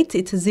date,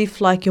 it's as if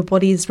like your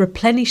body is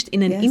replenished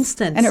in an Yes.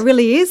 instant. And it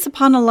really is,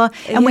 subhanAllah.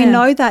 And we Yeah.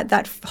 know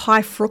that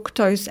high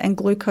fructose and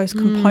glucose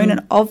component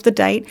of the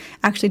date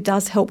actually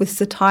does help with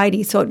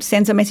satiety. So it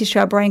sends a message to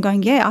our brain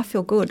going, yeah, I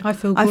feel good. I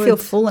feel I feel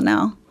good. fuller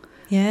now.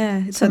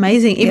 Yeah, it's So,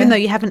 amazing. Even yeah.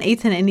 though you haven't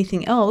eaten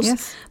anything else,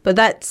 Yes. but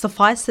that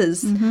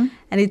suffices.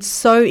 And it's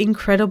so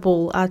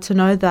incredible to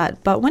know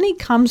that. But when it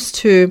comes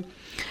to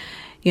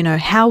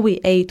how we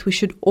eat, we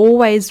should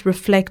always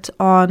reflect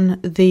on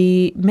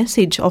the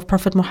message of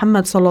Prophet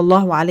Muhammad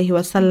sallallahu alaihi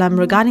wasallam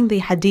regarding the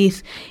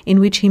hadith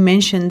in which he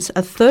mentions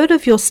a third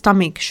of your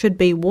stomach should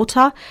be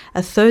water,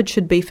 a third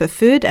should be for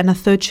food, and a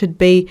third should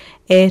be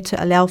air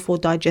to allow for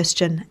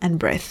digestion and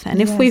breath.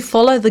 And if we Yes.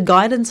 follow the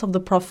guidance of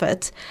the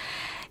Prophet,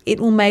 it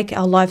will make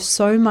our life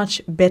so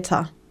much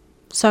better,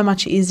 so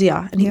much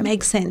easier, and Yep. it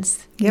makes sense.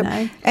 Yep. You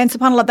know? And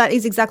subhanAllah, that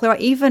is exactly right.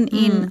 Even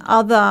in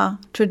other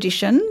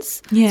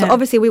traditions, Yeah. so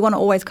obviously we want to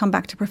always come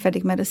back to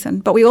prophetic medicine,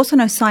 but we also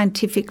know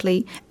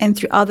scientifically and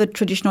through other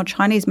traditional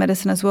Chinese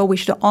medicine as well, we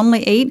should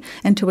only eat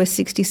until we're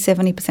 60,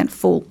 70%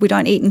 full. We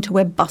don't eat until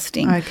we're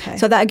busting. Okay.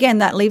 So that, again,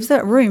 that leaves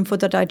that room for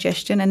the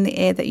digestion and the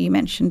air that you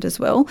mentioned as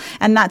well.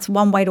 And that's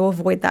one way to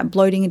avoid that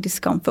bloating and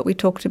discomfort we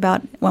talked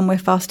about when we're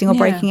fasting or Yeah.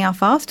 breaking our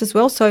fast as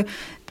well. So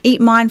eat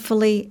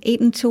mindfully,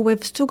 eat until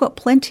we've still got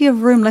plenty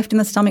of room left in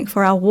the stomach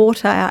for our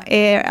water, our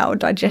air, our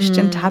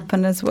digestion to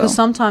happen as well. Because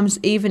sometimes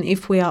even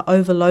if we are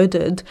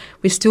overloaded,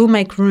 we still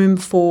make room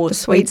for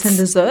sweets and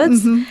sweets.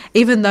 desserts,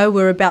 even though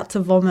we're about to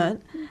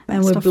vomit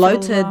and we're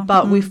bloated, Astaghfirullah.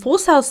 but we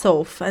force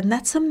ourselves, and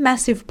that's a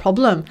massive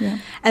problem. Yeah.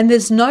 And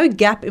there's no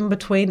gap in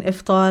between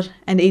iftar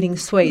and eating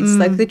sweets.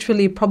 Like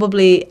literally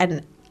probably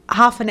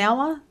half an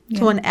hour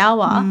to an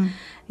hour,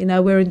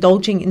 we're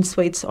indulging in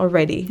sweets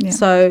already. Yeah.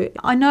 So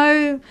I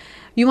know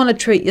you want to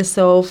treat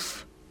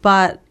yourself,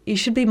 but you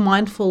should be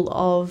mindful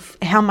of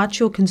how much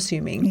you're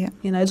consuming. Yeah.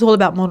 It's all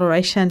about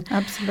moderation.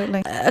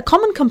 Absolutely. A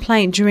common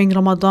complaint during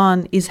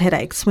Ramadan is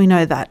headaches. We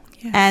know that.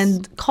 Yes.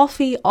 And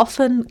coffee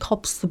often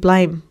cops the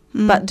blame.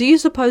 But do you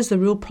suppose the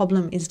real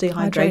problem is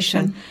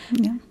dehydration?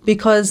 Yeah.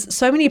 Because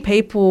so many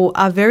people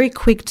are very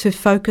quick to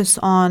focus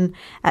on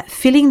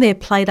filling their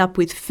plate up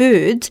with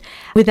food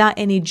without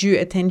any due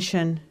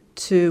attention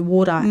to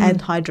water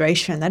and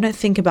hydration. They don't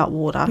think about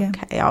water. Yeah.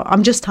 Okay,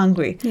 I'm just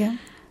hungry. Yeah.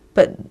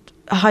 But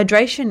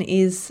hydration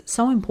is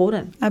so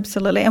important.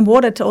 Absolutely. And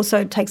water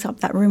also takes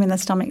up that room in the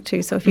stomach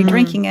too. So if you're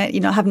drinking it, you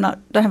know,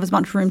 don't have as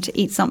much room to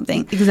eat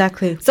something.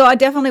 Exactly. So I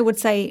definitely would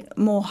say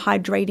more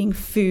hydrating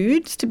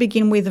foods to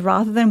begin with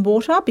rather than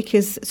water,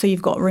 because so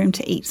you've got room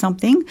to eat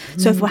something.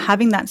 So if we're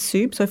having that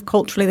soup, so if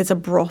culturally there's a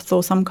broth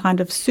or some kind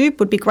of soup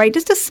would be great.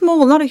 Just a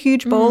small, not a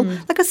huge bowl,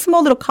 like a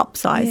small little cup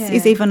size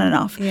is even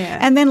enough. Yeah.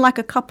 And then like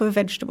a cup of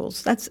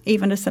vegetables, that's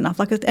even just enough.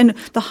 And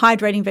the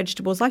hydrating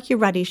vegetables like your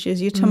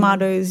radishes, your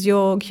tomatoes,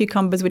 your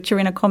cucumbers, which are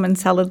in a common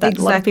salad that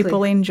a lot of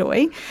people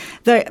enjoy.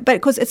 But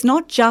because it's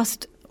not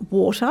just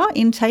water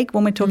intake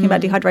when we're talking about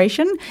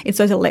dehydration, it's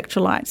those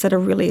electrolytes that are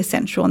really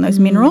essential and those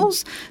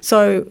minerals.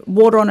 So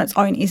water on its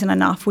own isn't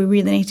enough. We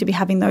really need to be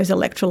having those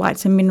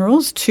electrolytes and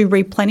minerals to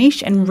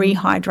replenish and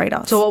rehydrate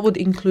us. So what would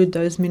include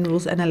those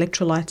minerals and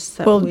electrolytes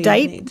that we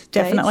date, need?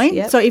 definitely. Dates,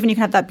 yep. So even you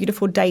can have that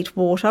beautiful date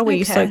water where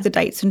you soak the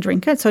dates and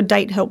drink it. So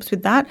date helps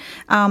with that.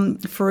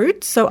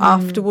 Fruit. So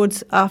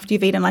afterwards, after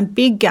you've eaten, a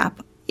big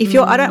gap.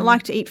 I don't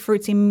like to eat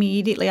fruits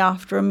immediately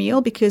after a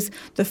meal because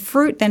the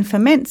fruit then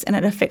ferments and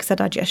it affects the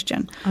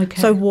digestion. Okay.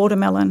 So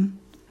watermelon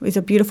is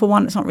a beautiful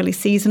one. It's not really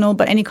seasonal,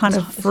 but any kind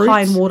of fruit.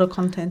 High in water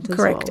content as well.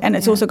 Correct. And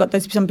it's also got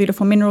some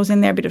beautiful minerals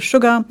in there, a bit of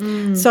sugar.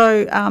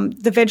 So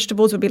the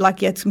vegetables would be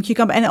like, some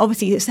cucumber. And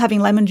obviously it's having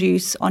lemon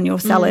juice on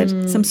your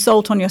salad, some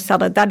salt on your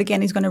salad. That,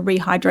 again, is going to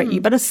rehydrate you.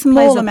 But a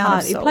small amount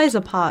of salt. It plays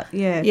a part,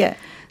 yeah. Yeah.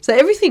 So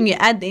everything you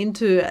add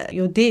into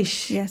your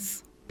dish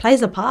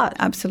plays a part.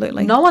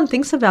 Absolutely. No one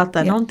thinks about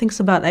that. Yeah. No one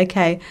thinks about,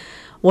 okay,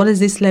 what does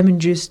this lemon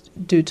juice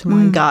do to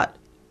my gut?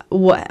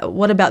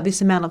 What about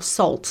this amount of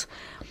salt?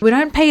 We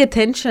don't pay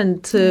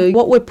attention to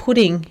what we're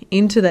putting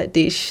into that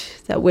dish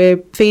that we're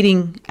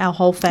feeding our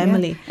whole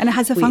family. Yeah. And it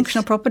has a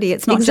functional property.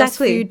 It's not just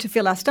food to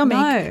fill our stomach.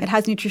 No. It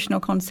has nutritional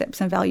concepts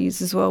and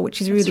values as well,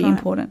 which is really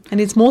important. And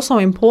it's more so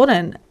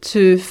important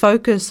to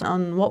focus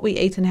on what we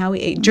eat and how we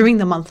eat during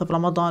the month of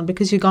Ramadan,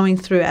 because you're going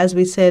through, as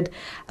we said,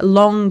 a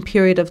long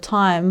period of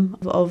time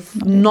of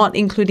not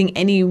including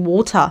any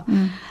water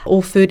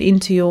or food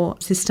into your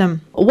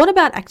system. What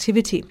about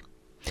activity?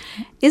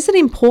 Is it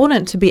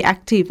important to be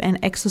active and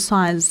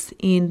exercise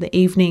in the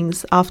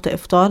evenings after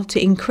iftar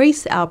to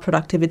increase our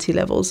productivity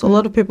levels? A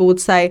lot of people would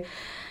say,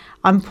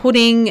 I'm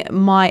putting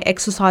my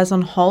exercise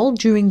on hold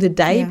during the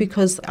day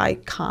because I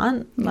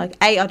can't. Like,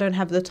 A, I don't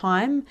have the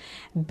time.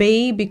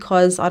 B,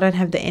 because I don't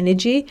have the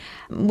energy.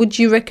 Would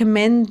you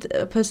recommend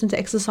a person to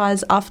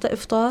exercise after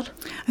iftar?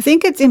 I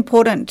think it's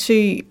important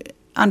to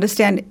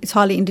understand it's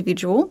highly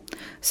individual.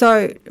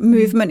 So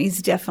movement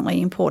is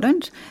definitely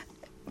important.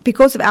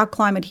 Because of our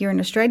climate here in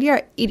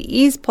Australia, it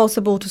is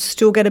possible to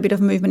still get a bit of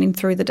movement in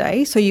through the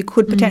day. So you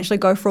could potentially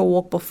go for a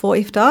walk before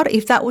iftar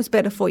if that was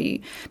better for you.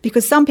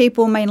 Because some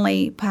people,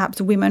 mainly perhaps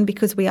women,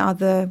 because we are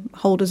the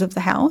holders of the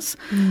house,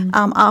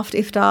 after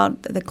iftar,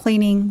 the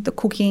cleaning, the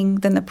cooking,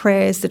 then the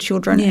prayers, the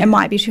children, it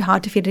might be too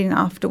hard to fit it in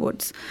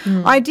afterwards.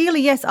 Ideally,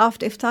 yes,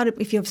 after iftar,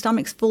 if your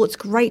stomach's full, it's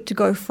great to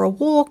go for a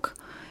walk,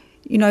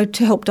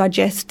 to help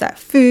digest that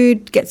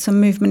food, get some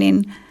movement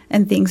in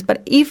and things.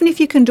 But even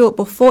if you can do it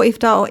before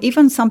iftar, or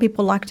even some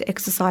people like to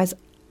exercise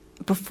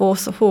before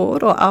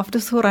suhoor or after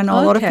suhoor. I know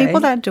a lot of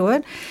people that do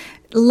it.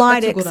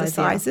 Light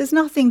exercises,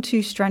 nothing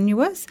too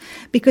strenuous,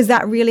 because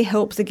that really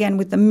helps, again,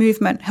 with the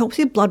movement, helps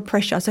your blood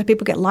pressure. So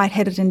people get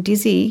lightheaded and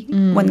dizzy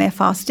when they're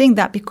fasting.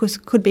 That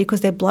could be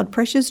because their blood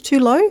pressure is too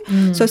low.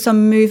 So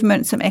some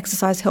movement, some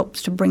exercise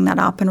helps to bring that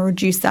up and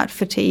reduce that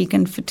fatigue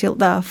and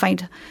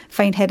the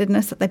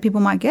faint-headedness that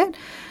people might get.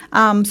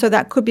 So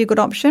that could be a good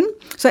option.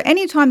 So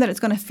any time that it's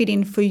going to fit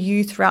in for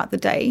you throughout the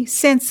day,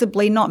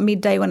 sensibly, not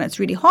midday when it's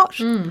really hot,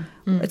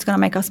 it's going to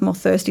make us more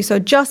thirsty. So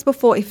just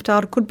before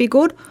iftar could be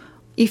good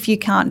if you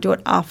can't do it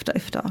after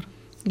iftar.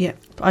 Yeah,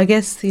 I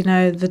guess,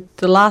 the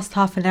last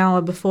half an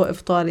hour before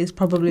iftar is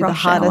probably the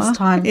hardest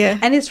time. Yeah.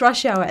 And it's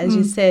rush hour, as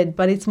you said,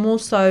 but it's more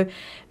so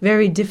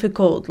very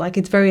difficult. Like,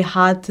 it's very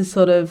hard to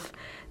sort of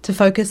to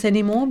focus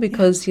anymore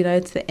because,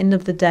 it's the end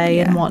of the day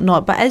and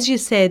whatnot. But as you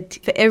said,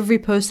 for every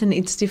person,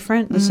 it's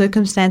different. The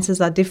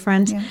circumstances are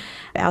different. Yeah.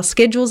 Our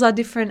schedules are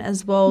different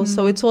as well.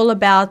 So it's all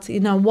about,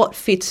 what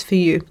fits for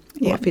you.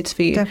 Yeah, what fits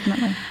for you.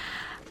 Definitely.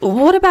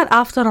 What about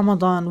after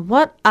Ramadan?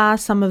 What are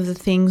some of the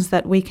things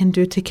that we can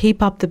do to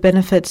keep up the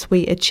benefits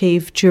we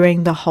achieve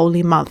during the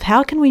holy month?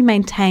 How can we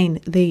maintain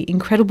the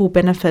incredible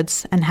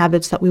benefits and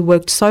habits that we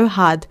worked so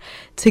hard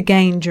to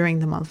gain during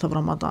the month of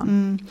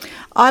Ramadan?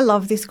 I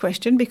love this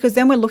question because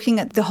then we're looking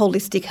at the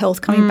holistic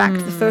health, coming back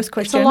to the first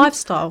question. It's a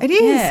lifestyle. It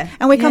is. Yeah.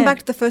 And we come back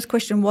to the first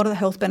question, what are the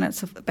health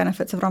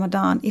benefits of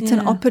Ramadan? It's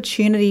an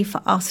opportunity for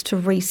us to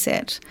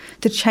reset,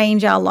 to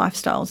change our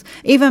lifestyles.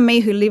 Even me,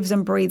 who lives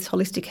and breathes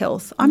holistic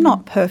health, I'm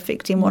not perfect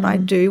in what I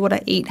do, what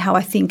I eat, how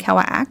I think, how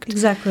I act.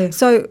 Exactly.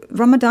 So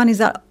Ramadan is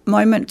that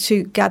moment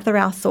to gather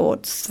our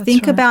thoughts,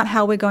 think about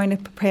how we're going to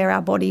prepare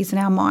our bodies and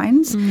our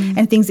minds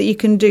and things that you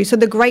can do. So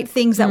the great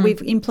things that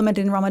we've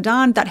implemented in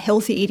Ramadan, that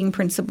healthy eating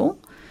principle,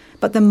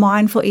 but the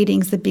mindful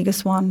eating is the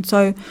biggest one.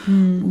 So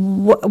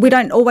we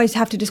don't always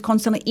have to just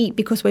constantly eat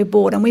because we're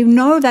bored. And we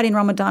know that in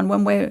Ramadan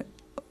when we're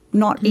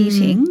not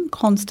eating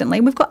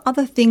constantly. We've got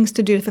other things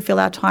to do to fulfill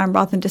our time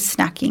rather than just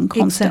snacking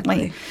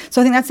constantly. Exactly.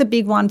 So I think that's a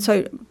big one.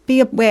 So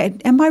be aware,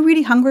 am I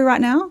really hungry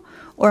right now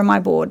or am I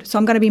bored? So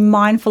I'm going to be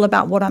mindful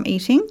about what I'm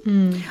eating.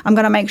 I'm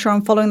going to make sure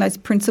I'm following those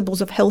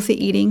principles of healthy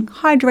eating,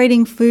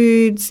 hydrating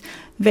foods,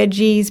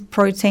 veggies,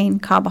 protein,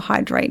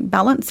 carbohydrate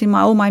balance in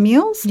all my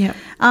meals. Yep.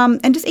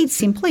 And just eat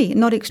simply,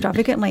 not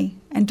extravagantly.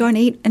 And don't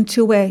eat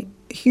until we're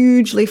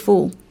hugely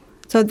full.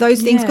 So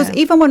those things, because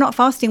Yeah. even when we're not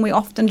fasting, we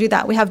often do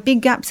that. We have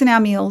big gaps in our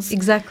meals.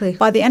 Exactly.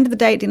 By the end of the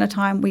day at dinner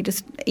time, we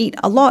just eat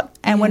a lot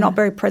and we're Yeah. not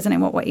very present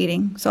in what we're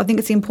eating. So I think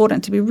it's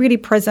important to be really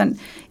present,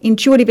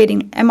 intuitive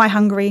eating. Am I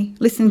hungry?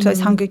 Listening to those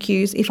hunger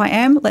cues. If I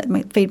am, let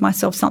me feed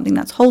myself something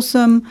that's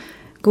wholesome,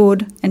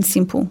 good and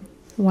simple.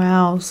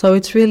 Wow. So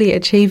it's really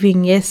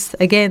achieving, yes,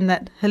 again,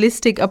 that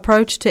holistic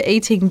approach to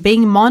eating,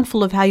 being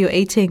mindful of how you're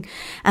eating.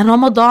 And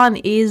Ramadan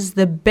is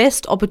the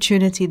best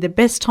opportunity, the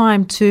best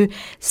time to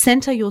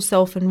center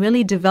yourself and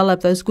really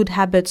develop those good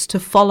habits to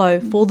follow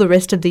for the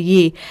rest of the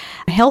year.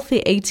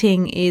 Healthy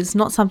eating is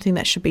not something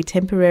that should be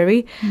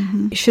temporary.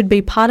 It should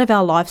be part of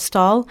our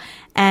lifestyle.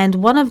 And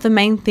one of the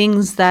main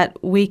things that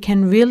we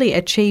can really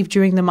achieve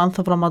during the month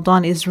of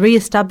Ramadan is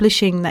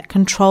re-establishing that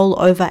control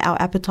over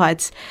our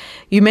appetites.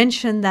 You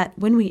mentioned that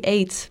when we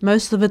eat,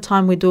 most of the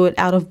time we do it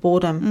out of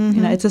boredom.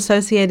 You know, it's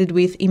associated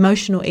with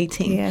emotional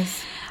eating.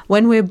 Yes.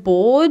 When we're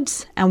bored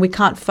and we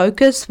can't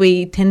focus,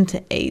 we tend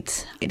to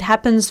eat. It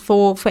happens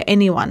for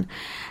anyone.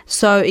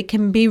 So it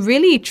can be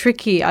really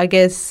tricky, I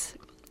guess,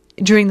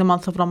 during the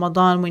month of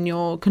Ramadan when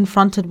you're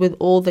confronted with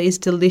all these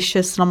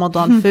delicious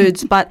Ramadan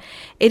foods. But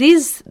it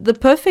is the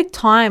perfect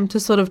time to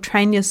sort of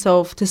train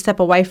yourself to step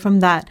away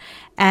from that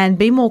and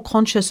be more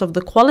conscious of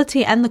the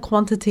quality and the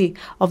quantity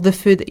of the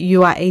food that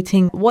you are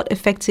eating, what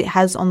effects it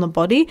has on the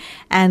body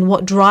and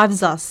what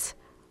drives us,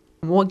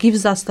 what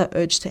gives us the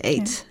urge to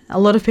eat. A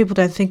lot of people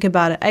don't think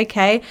about it.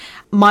 Okay,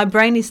 my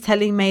brain is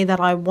telling me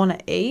that I want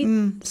to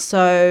eat.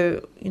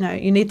 So, you know,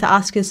 you need to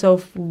ask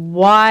yourself,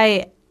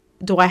 why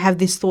do I have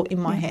this thought in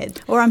my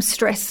head? Or I'm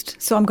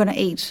stressed, so I'm going to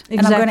eat.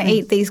 And I'm going to Exactly.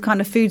 eat these kind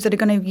of foods that are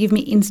going to give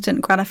me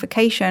instant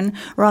gratification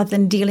rather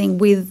than dealing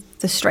with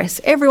the stress.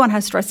 Everyone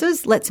has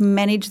stresses. Let's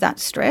manage that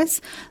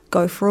stress.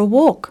 Go for a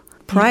walk.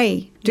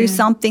 Pray. Do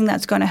something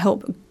that's going to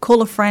help.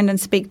 Call a friend and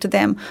speak to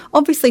them.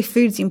 Obviously,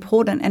 food's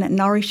important and it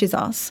nourishes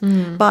us.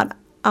 But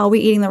are we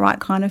eating the right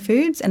kind of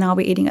foods and are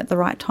we eating at the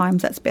right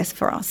times that's best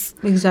for us?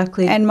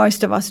 Exactly. And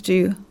most of us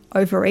do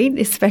overeat,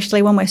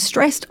 especially when we're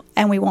stressed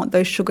and we want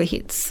those sugar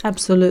hits.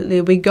 Absolutely.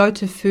 We go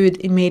to food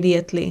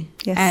immediately.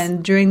 Yes.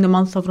 And during the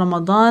month of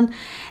Ramadan,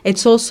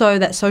 it's also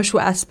that social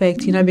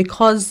aspect, you know,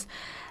 because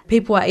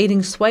people are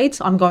eating sweets,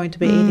 I'm going to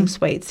be eating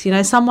sweets. You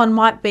know, someone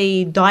might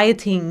be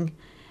dieting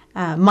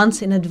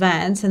months in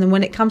advance, and then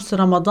when it comes to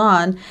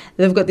Ramadan,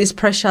 they've got this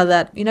pressure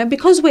that, you know,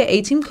 because we're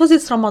eating, because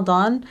it's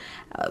Ramadan,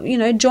 you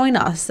know, join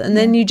us. And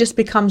then you just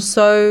become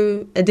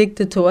so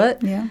addicted to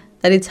it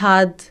that it's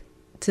hard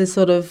to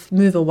sort of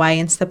move away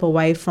and step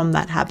away from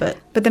that habit.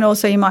 But then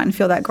also you mightn't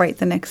feel that great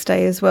the next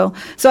day as well.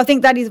 So I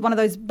think that is one of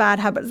those bad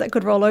habits that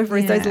could roll over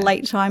is those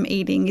late time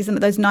eating, isn't it?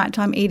 Those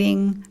nighttime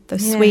eating,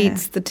 those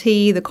sweets, the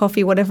tea, the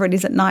coffee, whatever it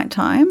is at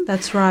nighttime.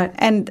 That's right.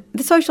 And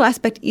the social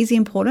aspect is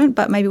important,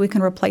 but maybe we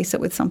can replace it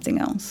with something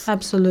else.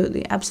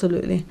 Absolutely,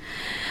 absolutely.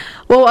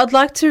 Well, I'd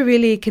like to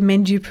really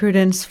commend you,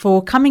 Prudence,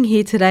 for coming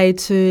here today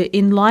to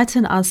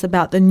enlighten us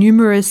about the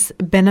numerous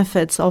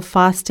benefits of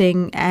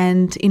fasting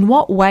and in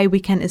what way we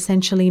can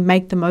essentially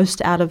make the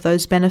most out of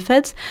those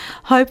benefits.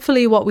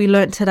 Hopefully what we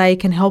learnt today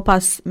can help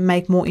us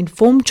make more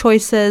informed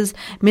choices,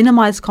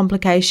 minimize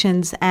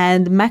complications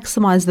and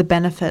maximize the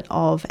benefit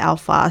of our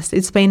fast.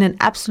 It's been an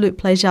absolute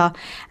pleasure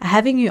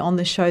having you on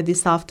the show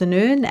this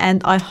afternoon,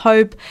 and I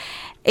hope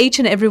each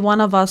and every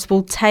one of us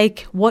will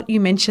take what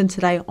you mentioned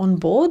today on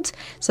board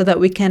so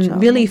that we can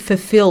really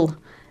fulfill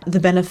the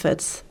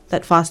benefits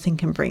that fasting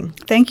can bring.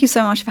 Thank you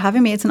so much for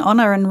having me. It's an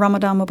honour, and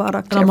Ramadan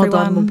Mubarak to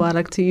Ramadan everyone.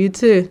 Mubarak to you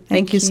too.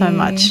 Thank you so you.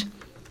 much.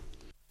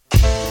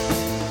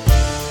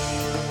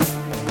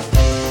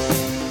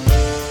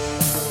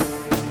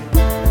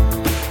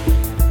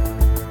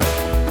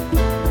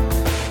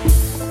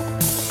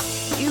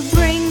 You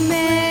bring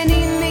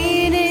many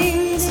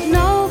meanings,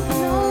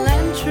 noble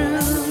and true.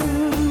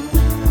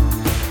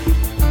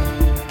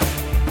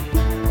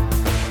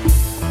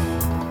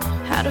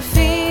 How to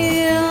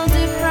feel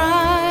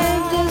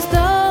deprived as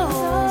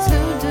those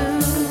who do.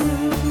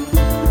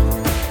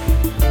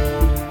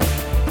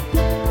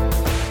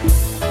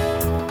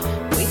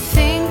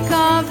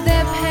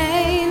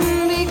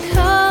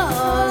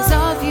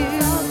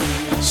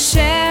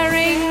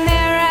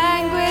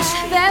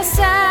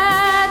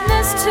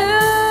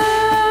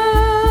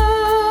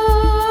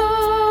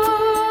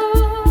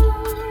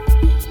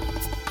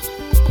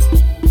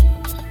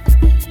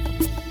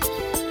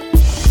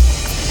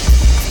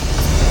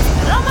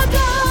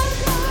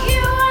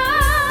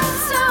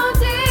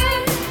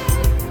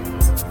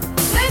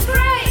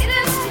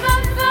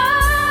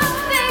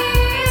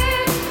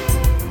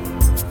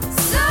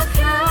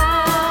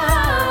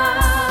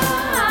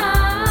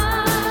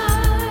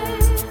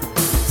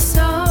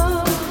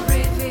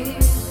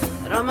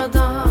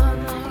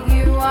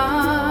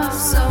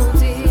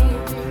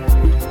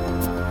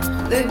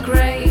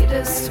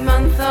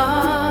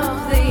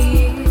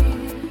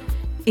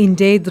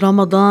 Indeed,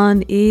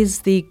 Ramadan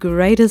is the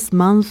greatest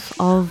month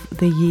of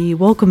the year.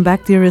 Welcome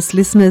back, dearest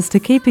listeners, to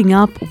Keeping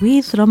Up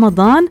with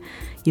Ramadan.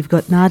 You've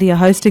got Nadia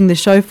hosting the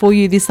show for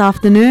you this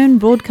afternoon,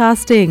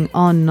 broadcasting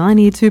on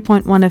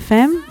 92.1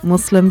 FM,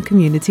 Muslim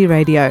Community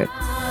Radio.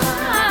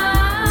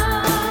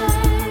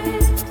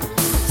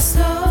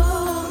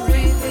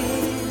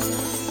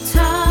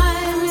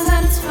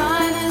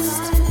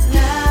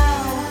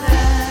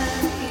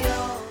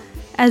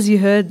 As you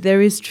heard,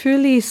 there is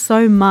truly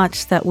so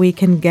much that we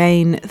can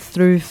gain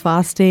through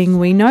fasting.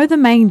 We know the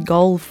main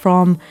goal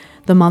from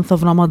the month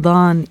of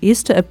Ramadan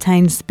is to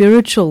obtain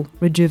spiritual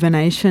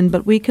rejuvenation,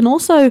 but we can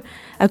also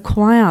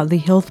acquire the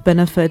health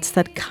benefits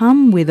that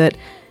come with it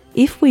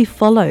if we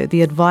follow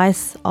the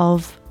advice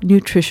of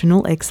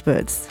nutritional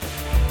experts.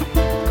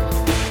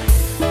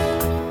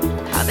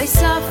 How they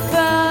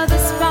suffer the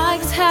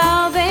spikes,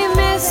 how they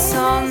miss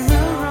on the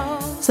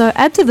road. So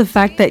add to the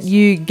fact that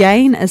you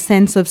gain a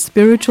sense of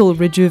spiritual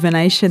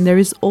rejuvenation, there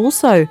is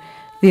also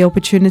the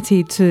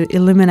opportunity to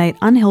eliminate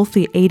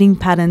unhealthy eating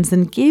patterns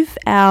and give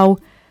our,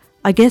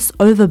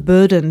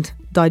 overburdened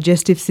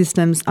digestive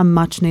systems a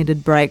much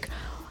needed break.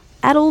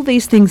 Add all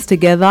these things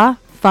together,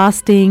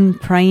 fasting,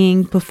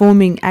 praying,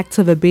 performing acts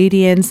of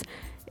obedience,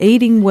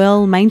 eating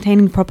well,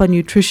 maintaining proper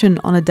nutrition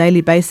on a daily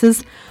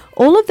basis,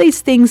 all of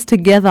these things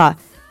together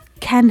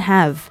can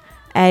have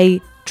a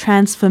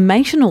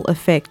transformational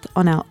effect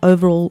on our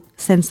overall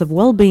sense of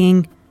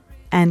well-being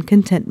and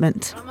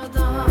contentment.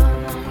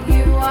 Ramadan,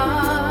 you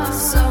are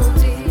so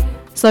deep.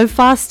 So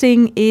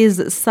fasting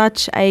is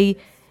such a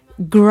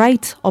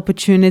great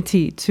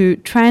opportunity to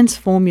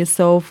transform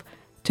yourself,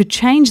 to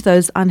change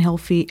those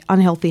unhealthy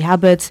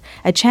habits,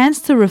 a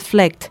chance to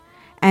reflect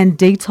and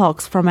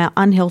detox from our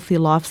unhealthy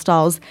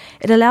lifestyles.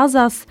 It allows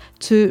us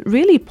to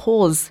really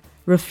pause,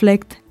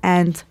 reflect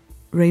and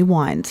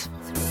rewind.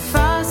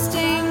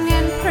 Fasting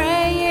and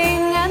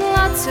praying and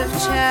lots of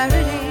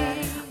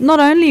charity. Not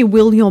only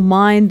will your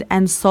mind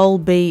and soul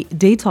be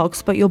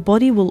detoxed, but your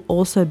body will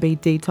also be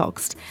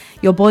detoxed.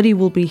 Your body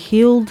will be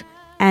healed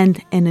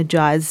and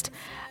energized.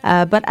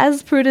 But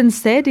as Prudence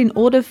said, in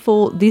order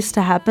for this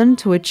to happen,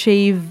 to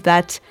achieve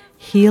that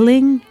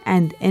healing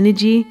and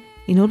energy,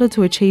 in order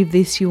to achieve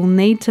this, you will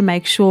need to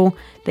make sure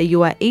that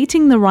you are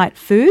eating the right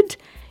food,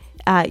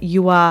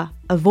 you are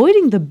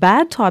avoiding the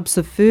bad types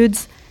of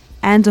foods,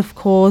 and of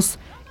course,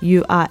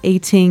 you are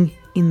eating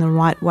in the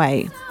right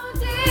way.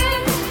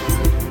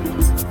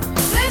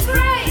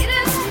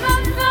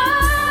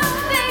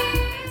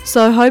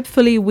 So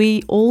hopefully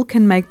we all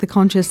can make the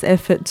conscious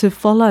effort to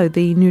follow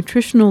the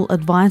nutritional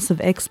advice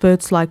of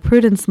experts like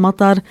Prudence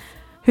Matar,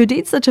 who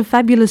did such a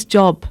fabulous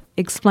job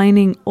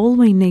explaining all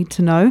we need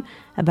to know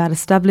about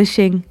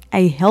establishing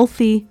a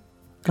healthy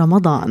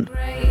Ramadan.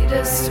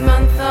 Greatest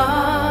month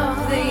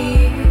of the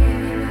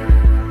year.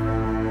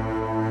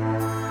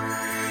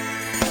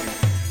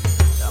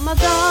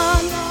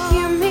 Ramadan,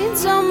 you mean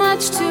so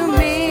much to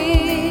me.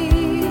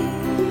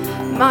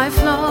 My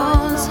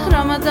flaws,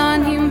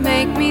 Ramadan, you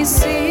make me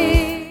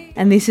see.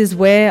 And this is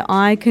where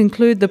I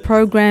conclude the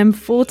program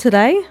for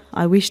today.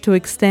 I wish to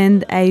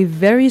extend a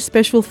very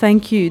special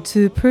thank you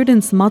to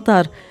Prudence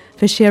Matar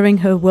for sharing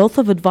her wealth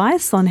of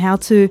advice on how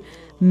to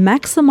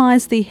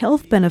maximize the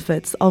health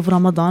benefits of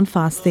Ramadan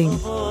fasting.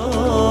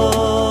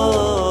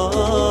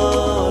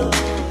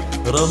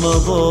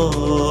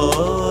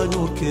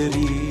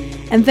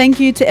 And thank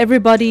you to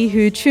everybody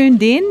who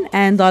tuned in,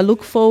 and I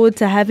look forward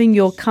to having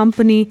your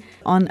company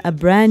on a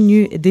brand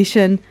new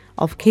edition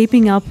of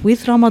Keeping Up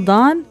with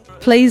Ramadan.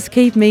 Please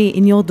keep me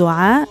in your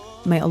dua.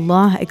 May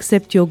Allah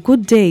accept your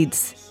good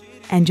deeds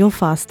and your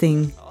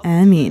fasting.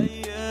 Ameen.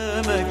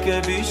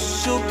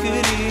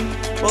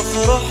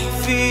 وافرح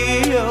في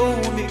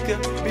يومك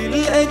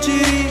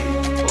بالأجر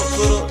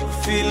واقرأ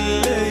في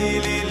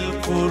الليل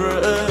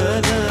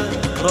القرآن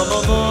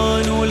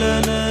رمضان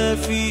لنا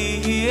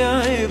فيه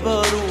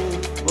عبر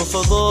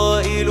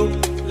وفضائل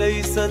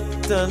ليست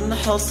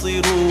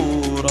تنحصر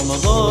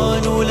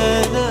رمضان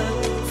لنا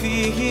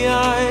فيه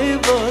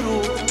عبر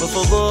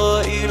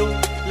وفضائل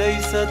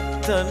ليست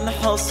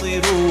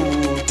تنحصر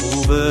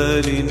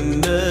طوبى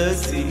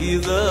للناس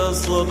إذا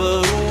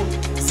صبروا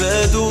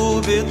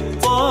زادوا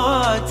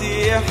بالطاعة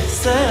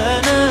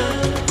إحسانا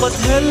قد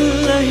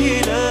هل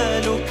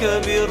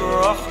هلالك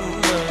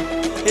بالرحمة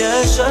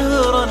يا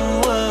شهرا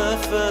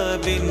وافى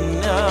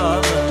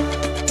بالنعمة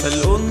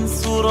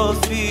فالأنس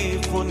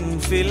رفيق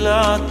في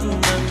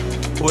العتمة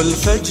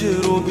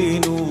والفجر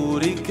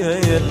بنورك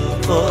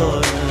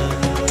يلقانا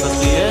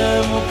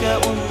فصيامك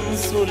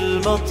أنس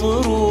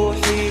المطروح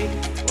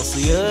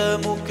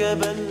وصيامك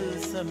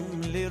بلسم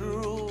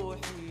للروح